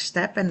your next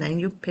step. And then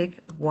you pick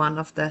one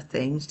of the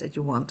things that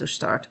you want to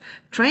start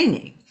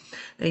training.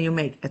 Then you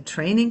make a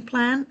training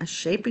plan, a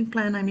shaping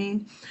plan, I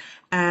mean.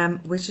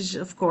 Which is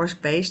of course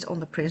based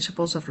on the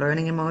principles of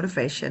learning and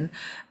motivation.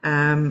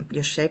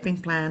 Your shaping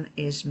plan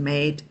is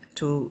made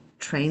to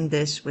train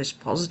this with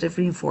positive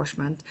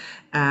reinforcement.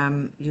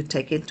 You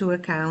take into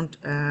account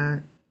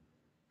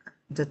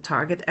the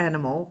target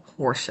animal,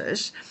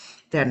 horses,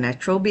 their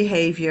natural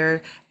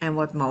behavior, and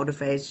what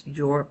motivates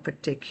your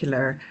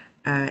particular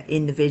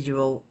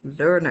individual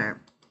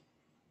learner.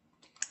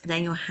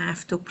 Then you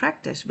have to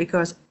practice,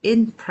 because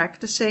in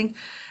practicing,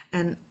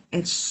 and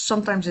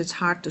sometimes it's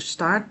hard to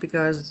start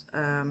because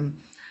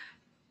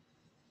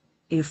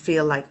you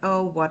feel like,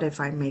 oh, what if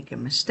I make a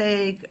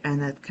mistake,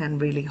 and that can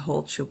really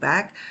hold you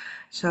back.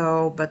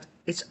 So, but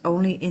it's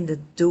only in the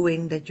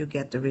doing that you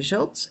get the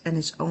results, and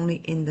it's only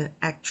in the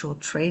actual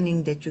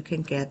training that you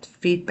can get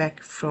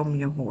feedback from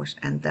your horse,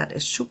 and that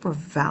is super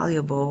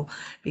valuable,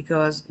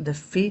 because the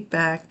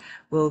feedback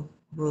will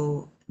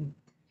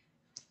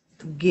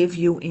give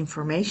you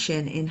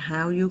information in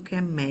how you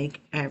can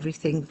make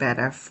everything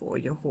better for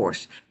your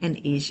horse and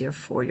easier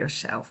for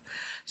yourself.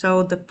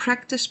 So the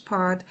practice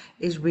part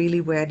is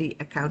really where the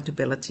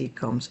accountability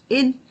comes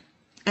in,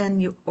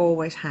 and you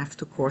always have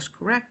to course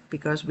correct,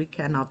 because we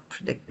cannot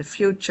predict the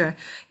future.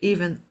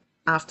 Even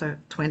after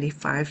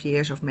 25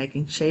 years of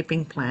making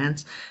shaping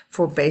plans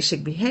for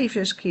basic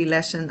behaviors, key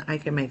lesson, I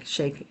can make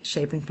a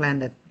shaping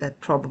plan that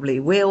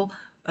probably will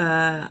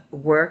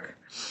work.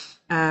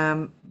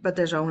 But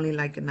there's only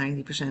like a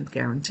 90%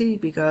 guarantee,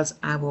 because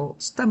I will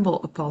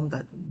stumble upon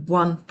that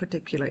one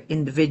particular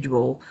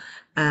individual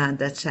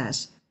that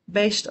says,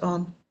 based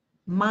on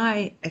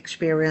my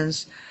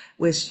experience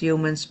with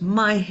humans,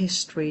 my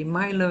history,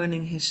 my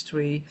learning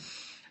history,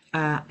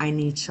 I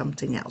need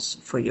something else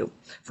for you.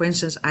 For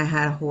instance, I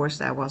had a horse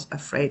that was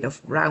afraid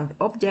of round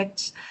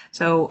objects.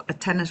 So a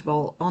tennis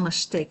ball on a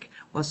stick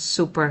was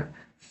super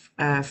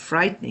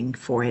frightening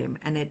for him,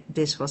 and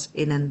this was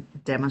in a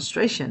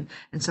demonstration,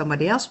 and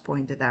somebody else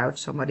pointed out,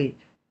 somebody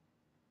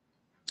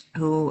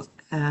who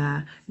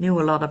knew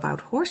a lot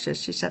about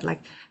horses, she said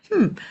like,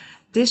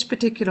 this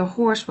particular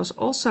horse was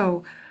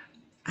also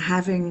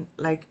having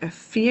like a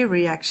fear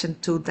reaction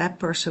to that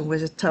person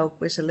with a toque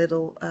with a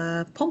little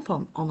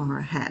pom-pom on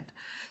her head.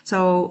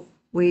 So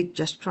we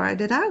just tried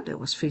it out. It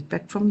was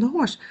feedback from the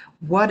horse.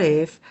 What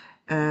if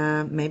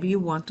maybe you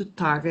want to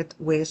target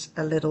with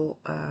a little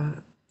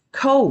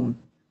cone?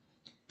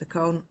 The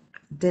cone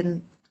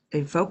didn't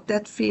evoke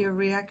that fear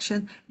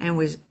reaction, and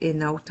within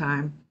no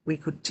time we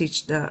could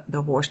teach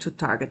the horse to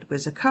target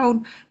with a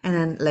cone, and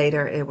then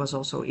later it was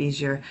also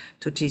easier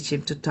to teach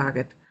him to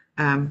target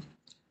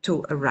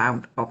to a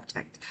round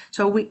object.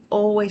 So we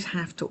always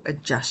have to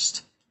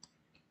adjust.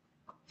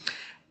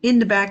 In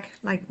the back,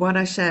 like what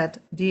I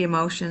said, the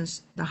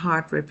emotions, the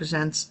heart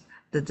represents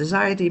the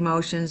desired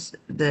emotions,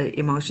 the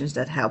emotions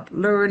that help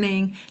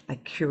learning,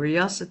 like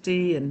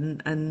curiosity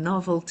and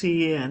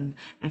novelty and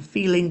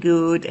feeling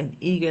good and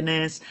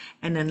eagerness.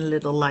 And then a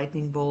little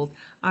lightning bolt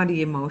are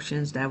the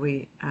emotions that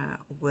we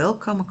will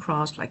come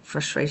across, like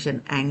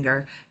frustration,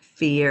 anger,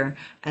 fear,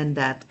 and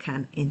that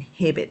can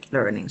inhibit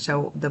learning.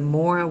 So the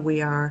more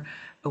we are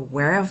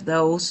aware of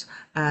those,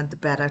 the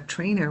better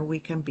trainer we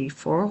can be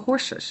for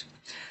horses.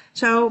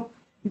 So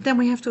then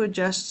we have to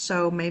adjust.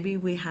 So maybe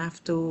we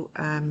have to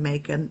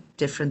make a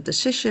different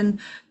decision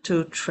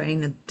to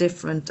train a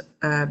different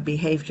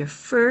behavior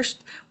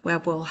first, where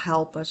will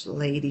help us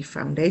lay the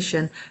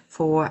foundation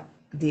for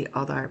the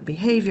other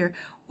behavior,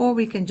 or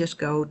we can just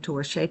go to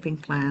a shaping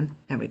plan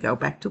and we go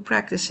back to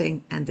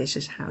practicing, and this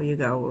is how you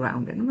go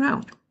round and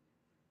round.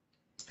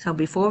 So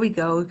before we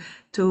go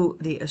to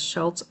the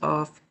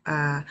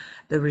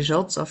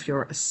results of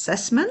your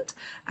assessment,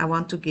 I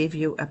want to give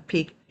you a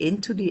peek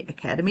into the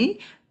academy.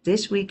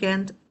 This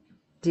weekend,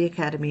 the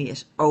academy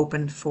is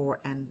open for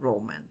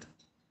enrollment.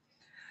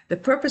 The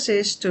purpose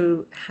is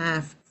to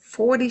have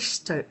 40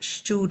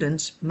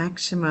 students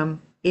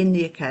maximum in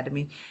the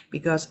academy,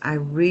 because I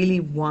really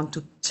want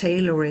to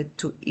tailor it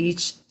to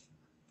each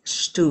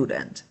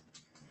student.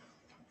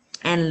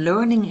 And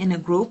learning in a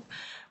group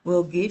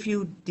will give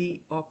you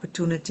the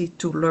opportunity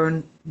to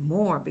learn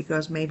more,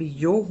 because maybe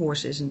your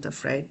horse isn't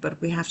afraid, but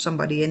we have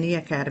somebody in the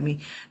academy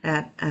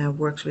that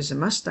works with a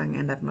Mustang,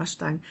 and that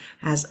Mustang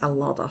has a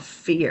lot of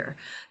fear.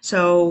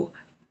 So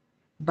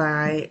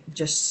by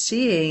just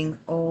seeing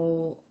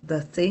all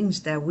the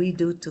things that we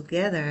do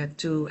together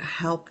to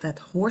help that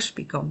horse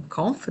become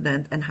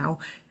confident, and how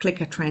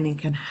clicker training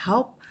can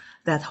help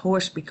that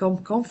horse become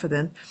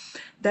confident,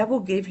 that will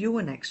give you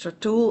an extra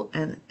tool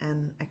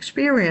and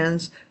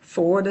experience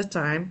for the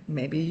time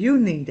maybe you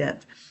need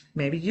it.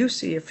 Maybe you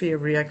see a fear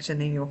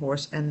reaction in your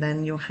horse, and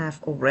then you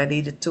have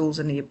already the tools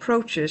and the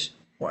approaches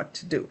what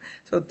to do.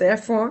 So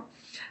therefore,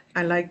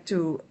 I like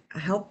to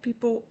help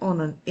people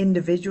on an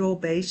individual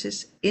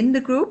basis in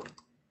the group.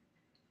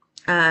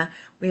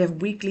 We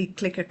have weekly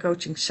clicker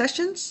coaching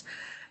sessions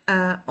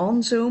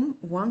on Zoom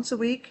once a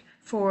week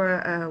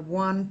for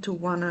 1 to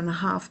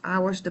 1.5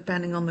 hours,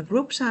 depending on the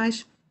group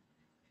size.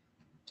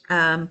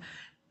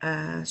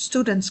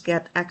 Students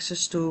get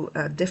access to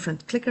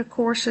different clicker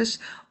courses.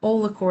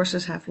 All the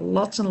courses have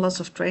lots and lots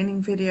of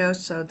training videos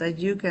so that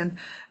you can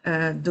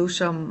do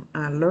some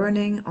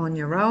learning on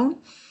your own.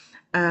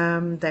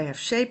 They have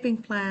shaping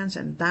plans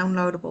and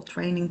downloadable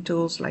training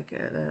tools like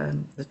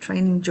the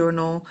training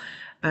journal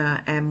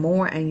and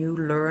more, and you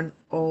learn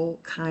all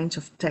kinds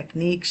of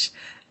techniques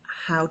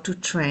how to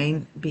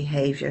train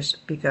behaviors,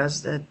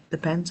 because that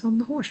depends on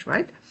the horse,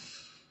 right?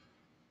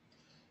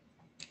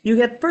 You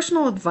get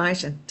personal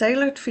advice and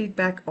tailored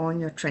feedback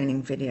on your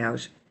training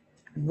videos.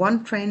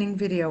 1 training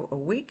video a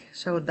week,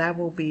 so that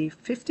will be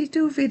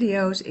 52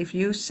 videos if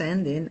you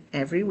send in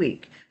every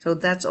week. So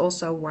that's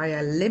also why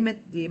I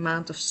limit the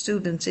amount of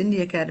students in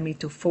the academy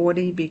to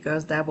 40,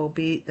 because that will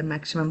be the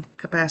maximum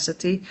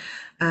capacity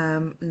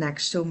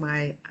next to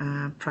my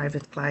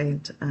private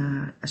client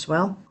as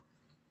well.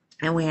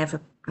 And we have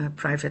a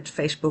private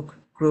Facebook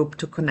group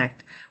to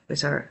connect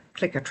with our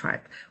clicker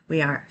tribe.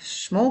 We are a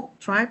small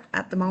tribe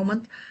at the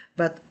moment,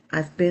 but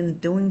I've been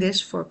doing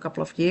this for a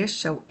couple of years.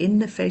 So in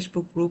the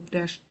Facebook group,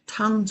 there's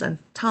tons and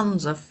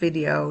tons of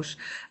videos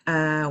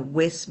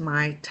with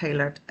my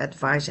tailored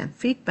advice and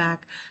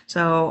feedback.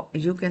 So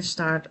you can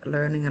start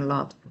learning a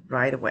lot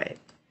right away.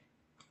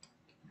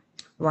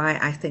 Why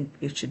I think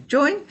you should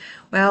join?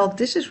 Well,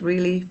 this is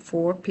really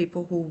for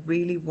people who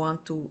really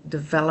want to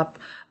develop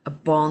a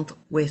bond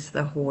with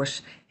the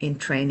horse in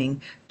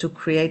training, to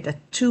create a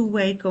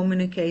two-way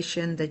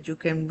communication, that you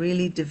can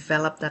really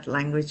develop that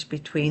language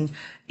between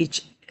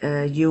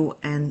you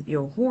and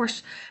your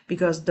horse,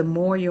 because the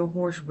more your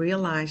horse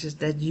realizes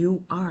that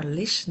you are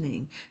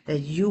listening, that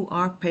you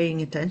are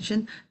paying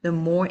attention, the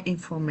more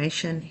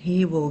information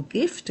he will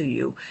give to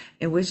you,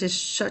 and which is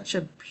such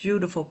a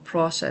beautiful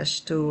process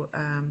to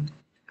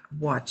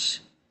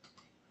watch.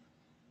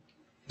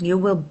 You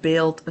will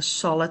build a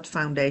solid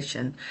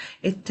foundation.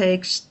 It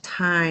takes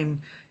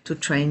time to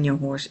train your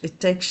horse. It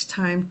takes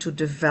time to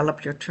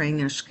develop your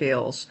trainer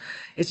skills.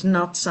 It's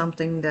not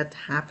something that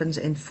happens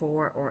in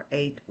 4 or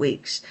 8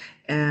 weeks.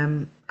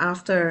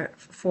 After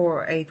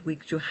 4 or 8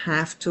 weeks, you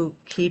have to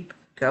keep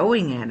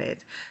going at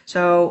it.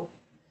 So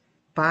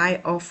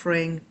by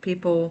offering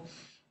people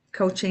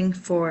coaching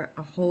for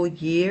a whole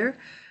year,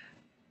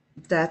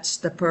 that's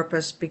the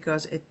purpose,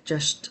 because it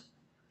just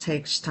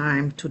takes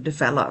time to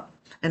develop.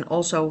 And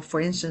also,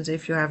 for instance,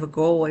 if you have a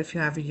goal, if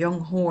you have a young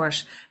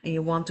horse and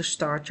you want to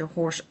start your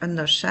horse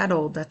under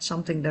saddle, that's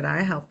something that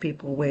I help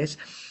people with.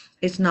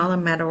 It's not a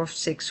matter of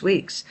 6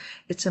 weeks.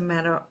 It's a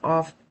matter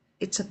of,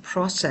 it's a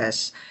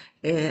process.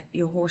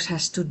 Your horse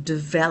has to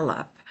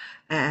develop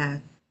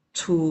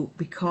to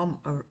become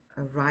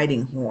a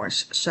riding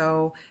horse.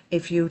 So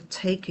if you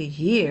take a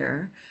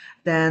year,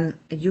 then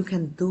you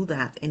can do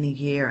that in a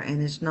year.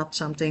 And it's not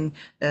something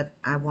that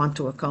I want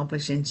to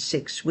accomplish in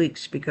 6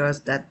 weeks,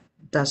 because that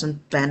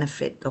doesn't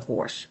benefit the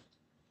horse.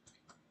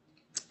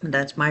 And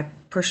that's my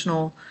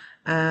personal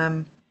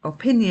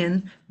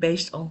opinion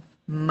based on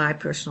my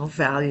personal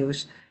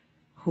values,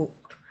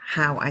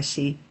 how I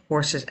see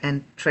horses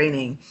and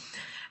training.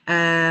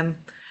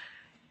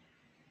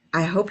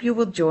 I hope you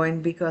will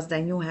join, because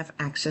then you have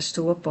access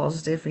to a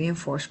positive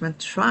reinforcement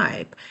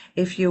tribe.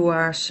 If you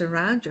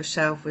surround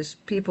yourself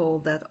with people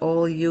that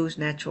all use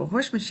natural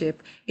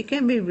horsemanship, it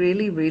can be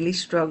really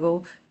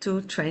struggle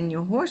to train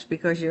your horse,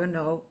 because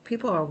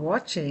people are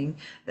watching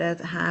that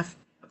have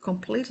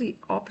completely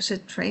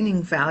opposite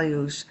training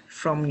values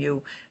from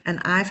you. And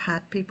I've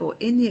had people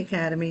in the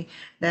academy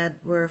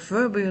that were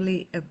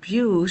verbally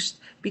abused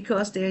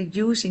because they're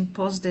using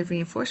positive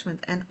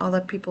reinforcement, and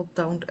other people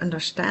don't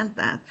understand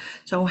that.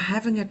 So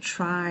having a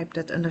tribe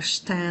that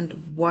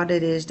understand what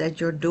it is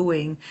that you're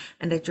doing,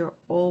 and that you're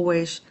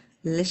always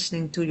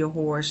listening to your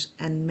horse,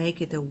 and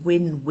make it a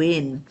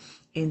win-win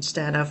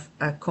instead of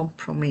a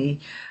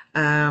compromise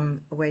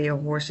where your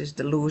horse is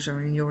the loser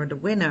and you're the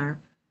winner.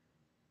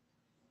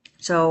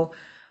 So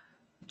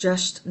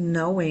just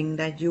knowing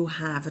that you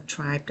have a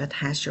tribe that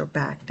has your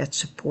back, that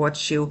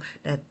supports you,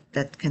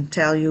 that can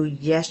tell you,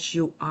 yes,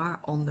 you are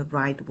on the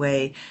right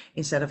way,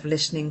 instead of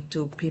listening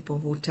to people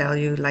who tell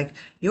you, like,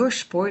 you're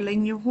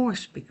spoiling your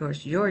horse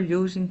because you're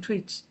using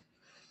treats.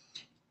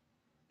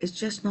 It's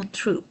just not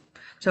true.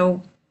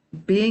 So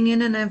being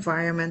in an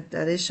environment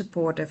that is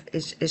supportive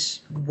is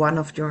one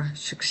of your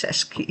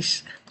success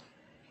keys.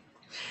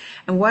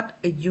 And what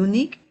a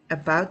unique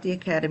about the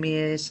academy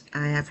is,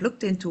 I have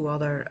looked into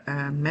other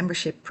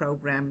membership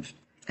programs,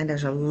 And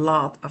there's a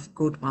lot of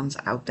good ones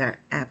out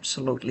there,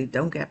 absolutely,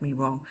 don't get me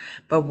wrong.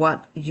 But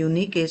what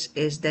unique is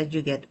that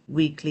you get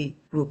weekly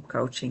group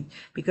coaching,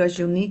 because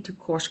you need to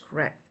course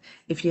correct.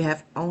 If you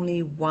have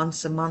only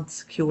once a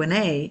month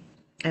Q&A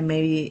and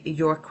maybe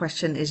your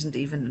question isn't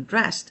even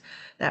addressed,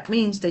 that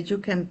means that you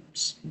can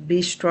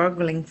be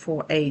struggling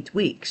for 8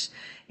 weeks.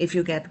 If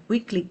you get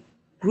weekly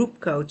group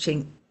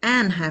coaching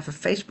and have a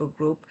Facebook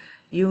group,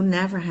 you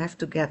never have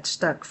to get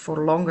stuck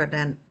for longer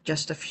than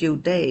just a few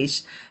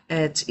days.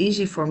 It's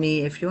easy for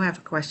me if you have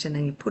a question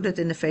and you put it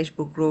in the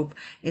Facebook group.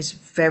 It's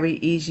very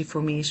easy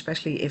for me,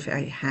 especially if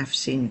I have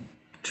seen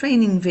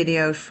training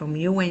videos from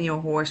you and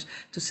your horse,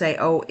 to say,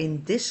 oh,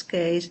 in this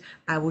case,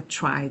 I would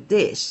try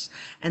this.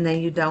 And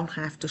then you don't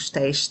have to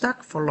stay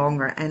stuck for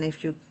longer. And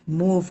if you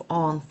move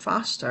on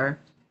faster,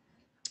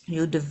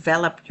 you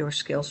develop your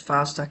skills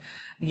faster,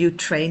 you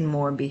train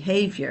more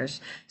behaviors,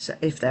 so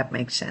if that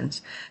makes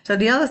sense. So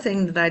the other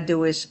thing that I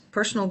do is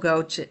personal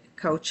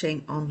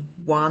coaching on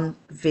 1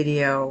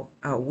 video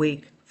a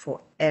week for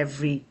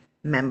every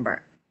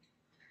member.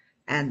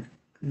 And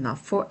not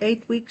for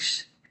 8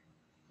 weeks,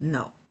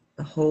 no,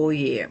 the whole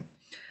year.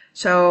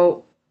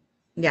 So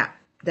yeah,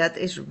 that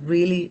is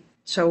really,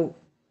 so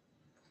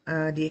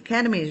the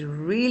Academy is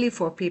really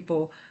for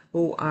people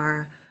who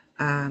are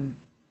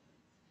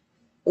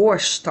or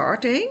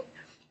starting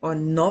or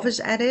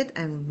novice at it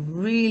and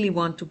really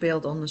want to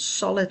build on a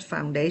solid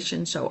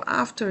foundation. So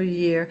after a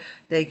year,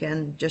 they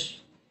can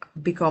just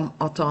become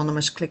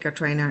autonomous clicker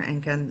trainer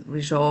and can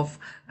resolve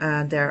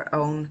their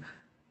own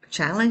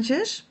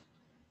challenges.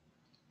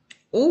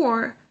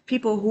 Or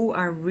people who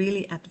are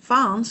really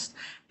advanced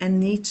and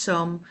need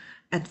some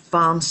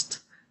advanced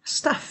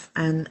stuff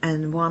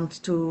and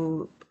want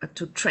to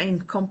train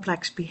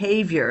complex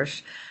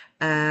behaviors.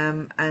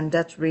 And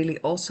that's really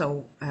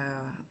also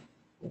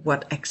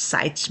what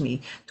excites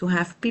me, to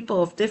have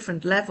people of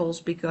different levels,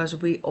 because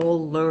we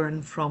all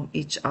learn from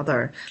each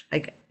other.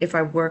 Like if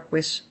I work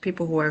with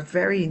people who are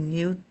very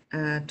new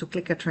to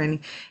clicker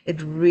training,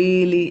 it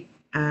really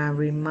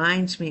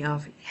reminds me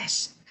of,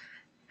 yes,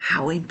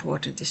 how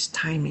important is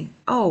timing.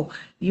 Oh,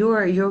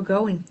 you're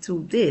going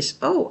through this.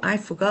 Oh, I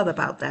forgot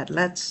about that.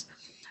 Let's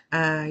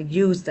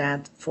use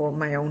that for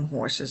my own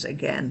horses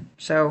again.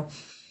 So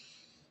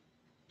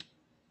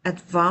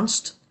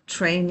advanced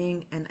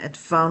training and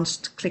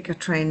advanced clicker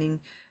training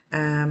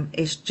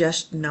is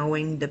just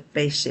knowing the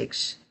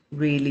basics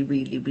really,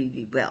 really,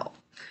 really well.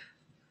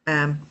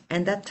 And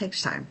that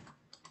takes time.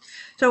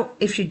 So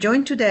if you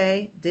join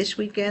today, this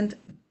weekend,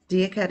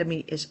 the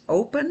Academy is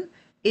open.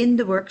 In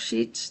the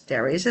worksheets,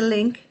 there is a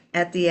link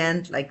at the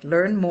end, like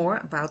learn more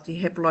about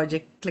the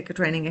HippoLogic Clicker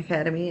Training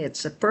Academy.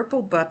 It's a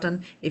purple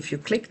button. If you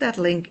click that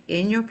link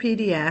in your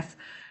PDF,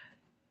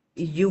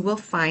 you will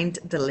find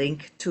the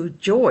link to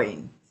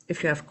join.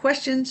 If you have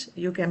questions,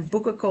 you can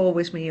book a call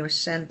with me or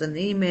send an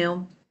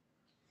email.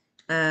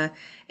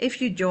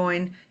 If you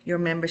join, your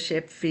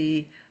membership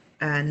fee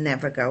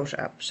never goes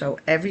up. So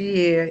every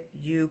year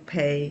you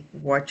pay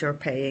what you're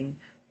paying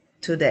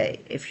today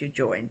if you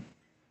join.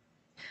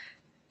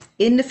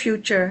 In the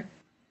future,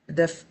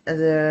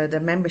 the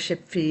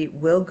membership fee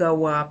will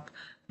go up,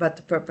 but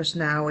the purpose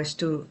now is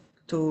to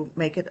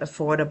make it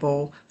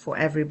affordable for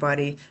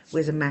everybody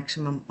with a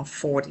maximum of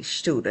 40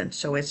 students.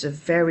 So it's a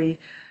very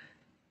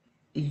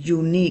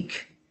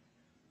unique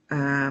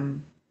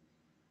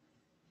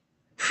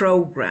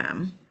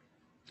program.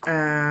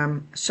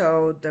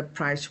 So the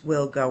price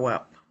will go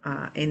up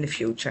in the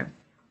future.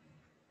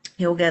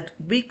 You'll get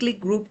weekly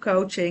group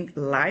coaching,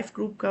 live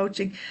group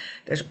coaching.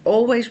 There's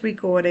always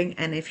recording,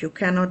 and if you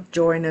cannot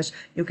join us,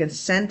 you can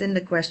send in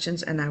the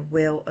questions and I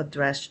will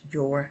address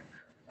your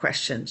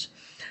questions.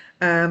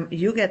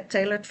 You get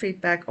tailored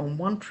feedback on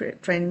 1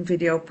 training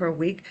video per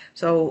week.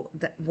 So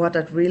what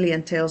that really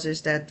entails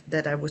is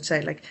that I would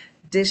say, like,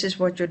 this is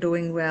what you're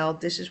doing well,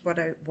 this is what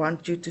I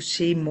want you to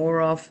see more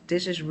of,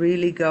 this is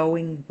really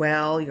going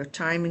well, your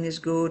timing is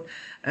good,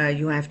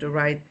 you have the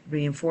right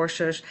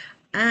reinforcers,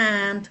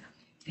 and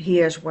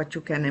here's what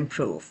you can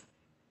improve.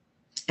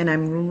 And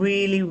I'm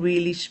really,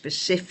 really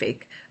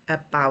specific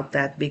about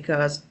that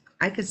because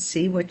I can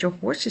see what your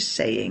horse is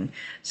saying.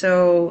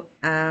 So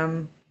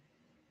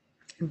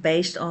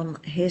based on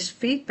his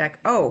feedback,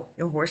 oh,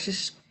 your horse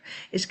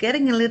is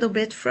getting a little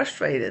bit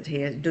frustrated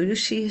here. Do you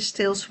see his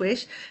tail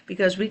swish?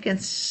 Because we can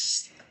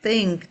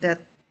think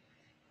that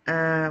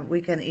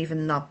we can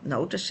even not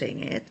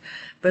noticing it,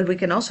 but we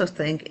can also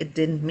think it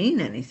didn't mean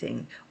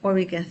anything. Or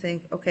we can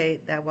think, okay,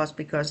 that was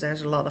because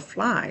there's a lot of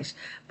flies.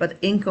 But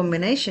in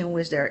combination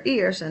with their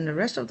ears and the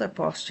rest of their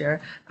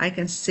posture, I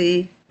can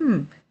see,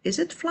 is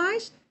it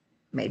flies?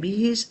 Maybe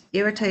he's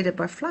irritated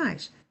by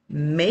flies.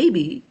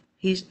 Maybe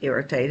he's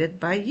irritated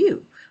by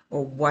you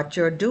or what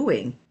you're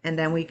doing. And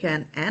then we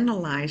can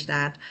analyze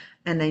that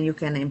and then you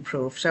can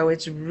improve. So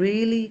it's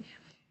really,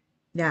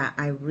 yeah,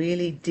 I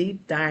really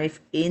deep dive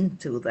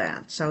into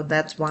that. So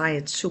that's why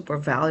it's super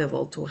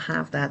valuable to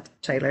have that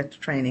tailored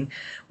training.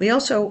 We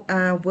also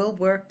will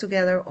work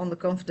together on the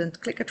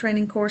Confident Clicker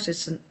Training course.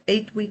 It's an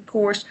 8-week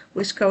course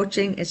with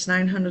coaching. It's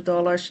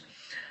 $900.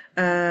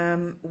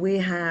 We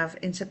have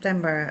in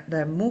September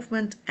the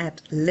movement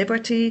at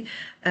Liberty.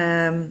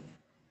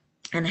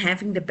 And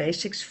having the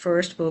basics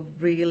first will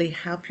really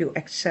help you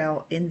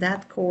excel in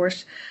that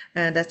course.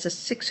 That's a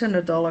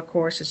 $600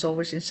 course. It's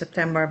always in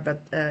September,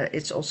 but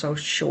it's also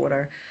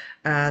shorter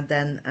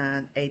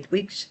than 8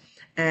 weeks.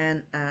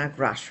 And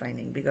grass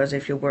training, because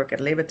if you work at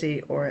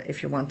Liberty or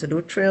if you want to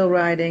do trail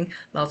riding,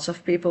 lots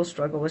of people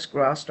struggle with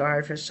grass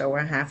drivers. So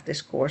I have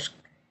this course,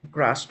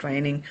 grass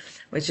training,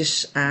 which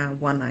is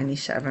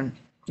 $197.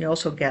 You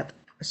also get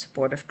a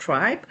supportive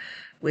tribe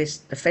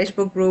with the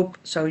Facebook group,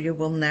 so you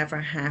will never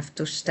have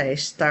to stay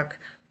stuck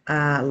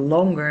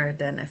longer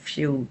than a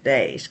few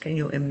days. Can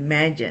you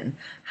imagine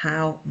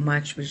how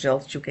much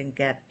results you can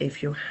get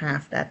if you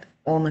have that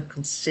on a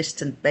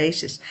consistent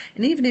basis?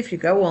 And even if you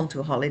go on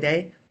to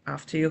holiday,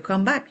 after you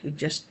come back, you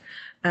just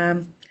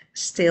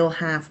still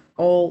have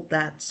all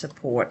that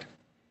support.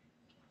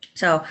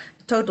 So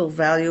the total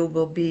value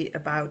will be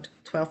about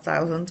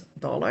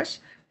 $12,000,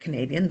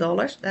 Canadian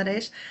dollars, that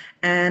is.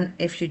 And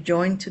if you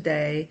join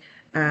today,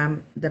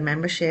 the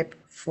membership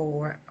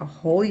for a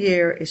whole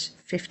year is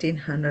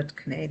 1,500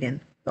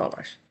 Canadian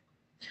dollars.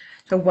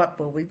 So what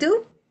will we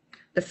do?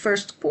 The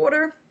first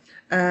quarter,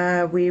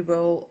 we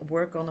will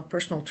work on a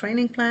personal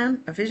training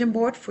plan, a vision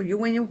board for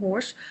you and your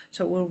horse.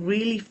 So we'll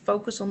really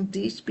focus on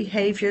these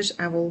behaviors.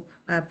 I will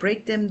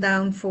break them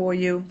down for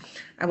you.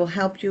 I will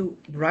help you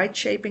write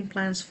shaping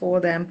plans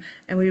for them.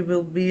 And we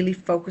will really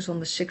focus on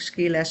the 6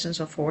 key lessons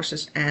of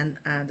horses and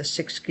the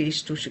 6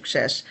 keys to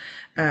success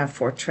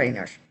for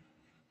trainers.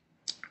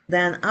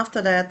 Then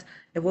after that,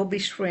 it will be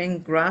spring,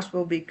 grass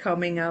will be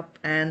coming up,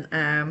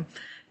 and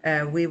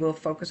we will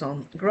focus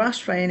on grass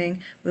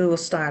training. We will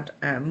start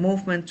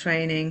movement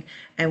training,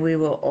 and we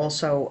will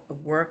also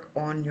work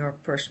on your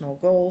personal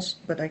goals.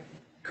 But I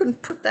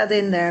couldn't put that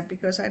in there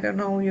because I don't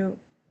know you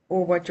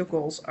or what your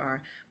goals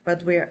are.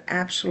 But we're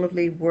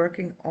absolutely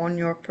working on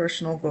your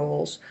personal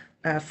goals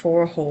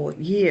for a whole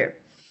year.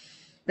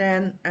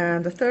 Then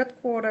the third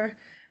quarter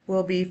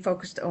will be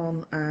focused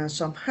on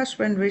some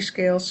husbandry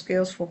skills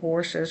for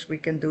horses. We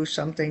can do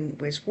something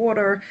with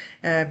water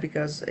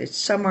because it's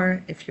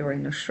summer. If you're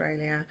in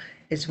Australia,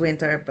 it's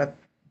winter, but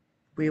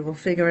we will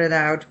figure it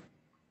out.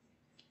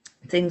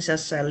 Things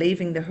as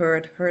leaving the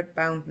herd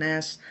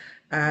boundness,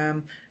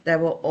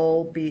 that will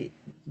all be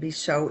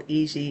so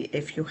easy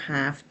if you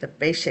have the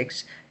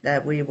basics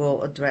that we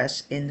will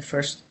address in the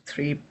first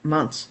 3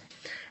 months.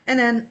 And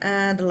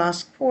then the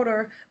last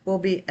quarter will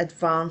be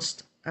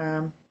advanced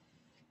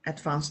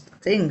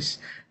things,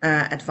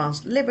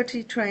 advanced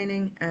liberty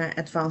training,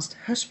 advanced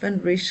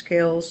husbandry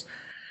skills,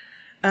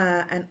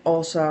 and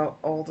also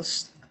all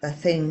the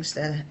things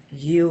that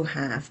you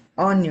have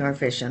on your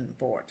vision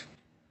board.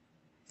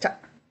 So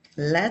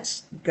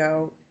let's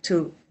go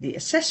to the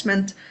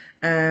assessment.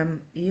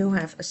 You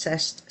have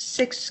assessed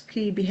 6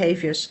 key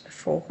behaviors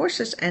for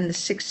horses and the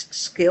 6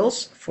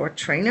 skills for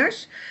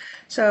trainers.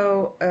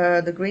 So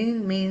the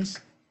green means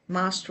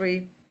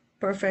mastery,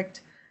 perfect,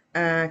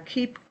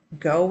 keep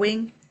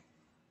going,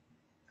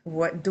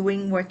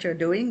 doing what you're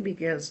doing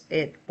because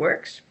it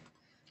works.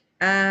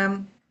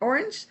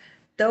 Orange,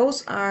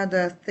 those are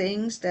the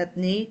things that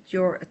need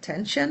your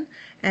attention,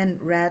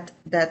 and red,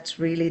 that's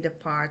really the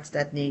parts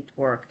that need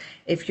work.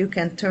 If you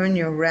can turn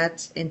your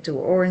reds into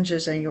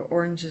oranges and your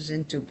oranges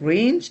into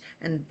greens,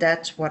 and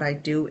that's what I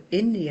do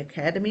in the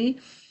academy,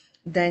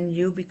 then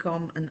you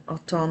become an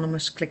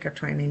autonomous clicker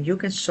trainer. You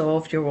can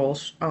solve your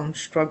own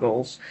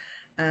struggles.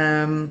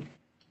 And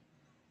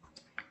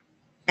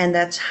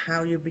that's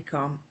how you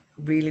become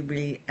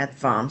really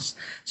advanced.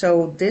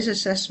 So this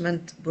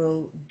assessment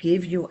will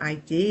give you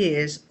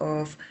ideas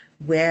of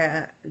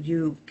where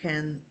you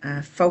can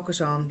focus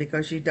on,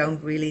 because you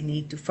don't really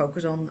need to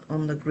focus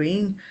on the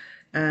green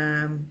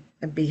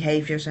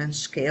behaviors and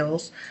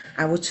skills.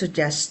 I would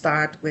suggest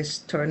start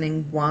with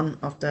turning one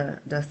of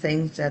the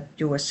things that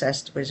you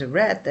assessed with a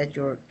red that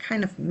you're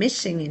kind of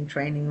missing in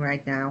training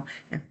right now,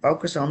 and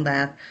focus on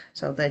that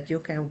so that you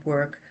can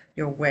work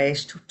your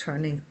ways to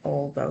turning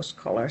all those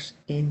colors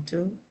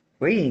into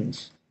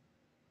greens.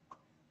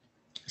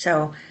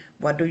 So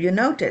what do you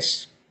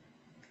notice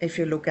if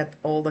you look at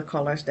all the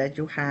colors that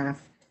you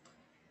have?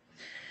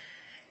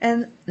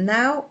 And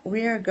now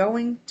we are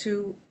going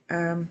to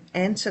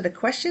answer the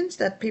questions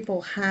that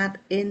people had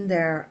in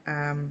their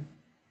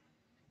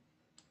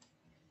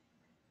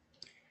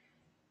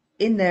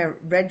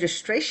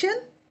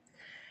registration.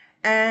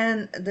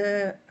 And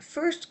the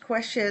first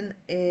question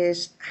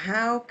is,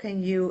 how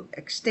can you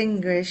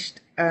extinguish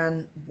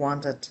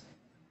unwanted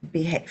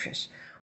behaviors?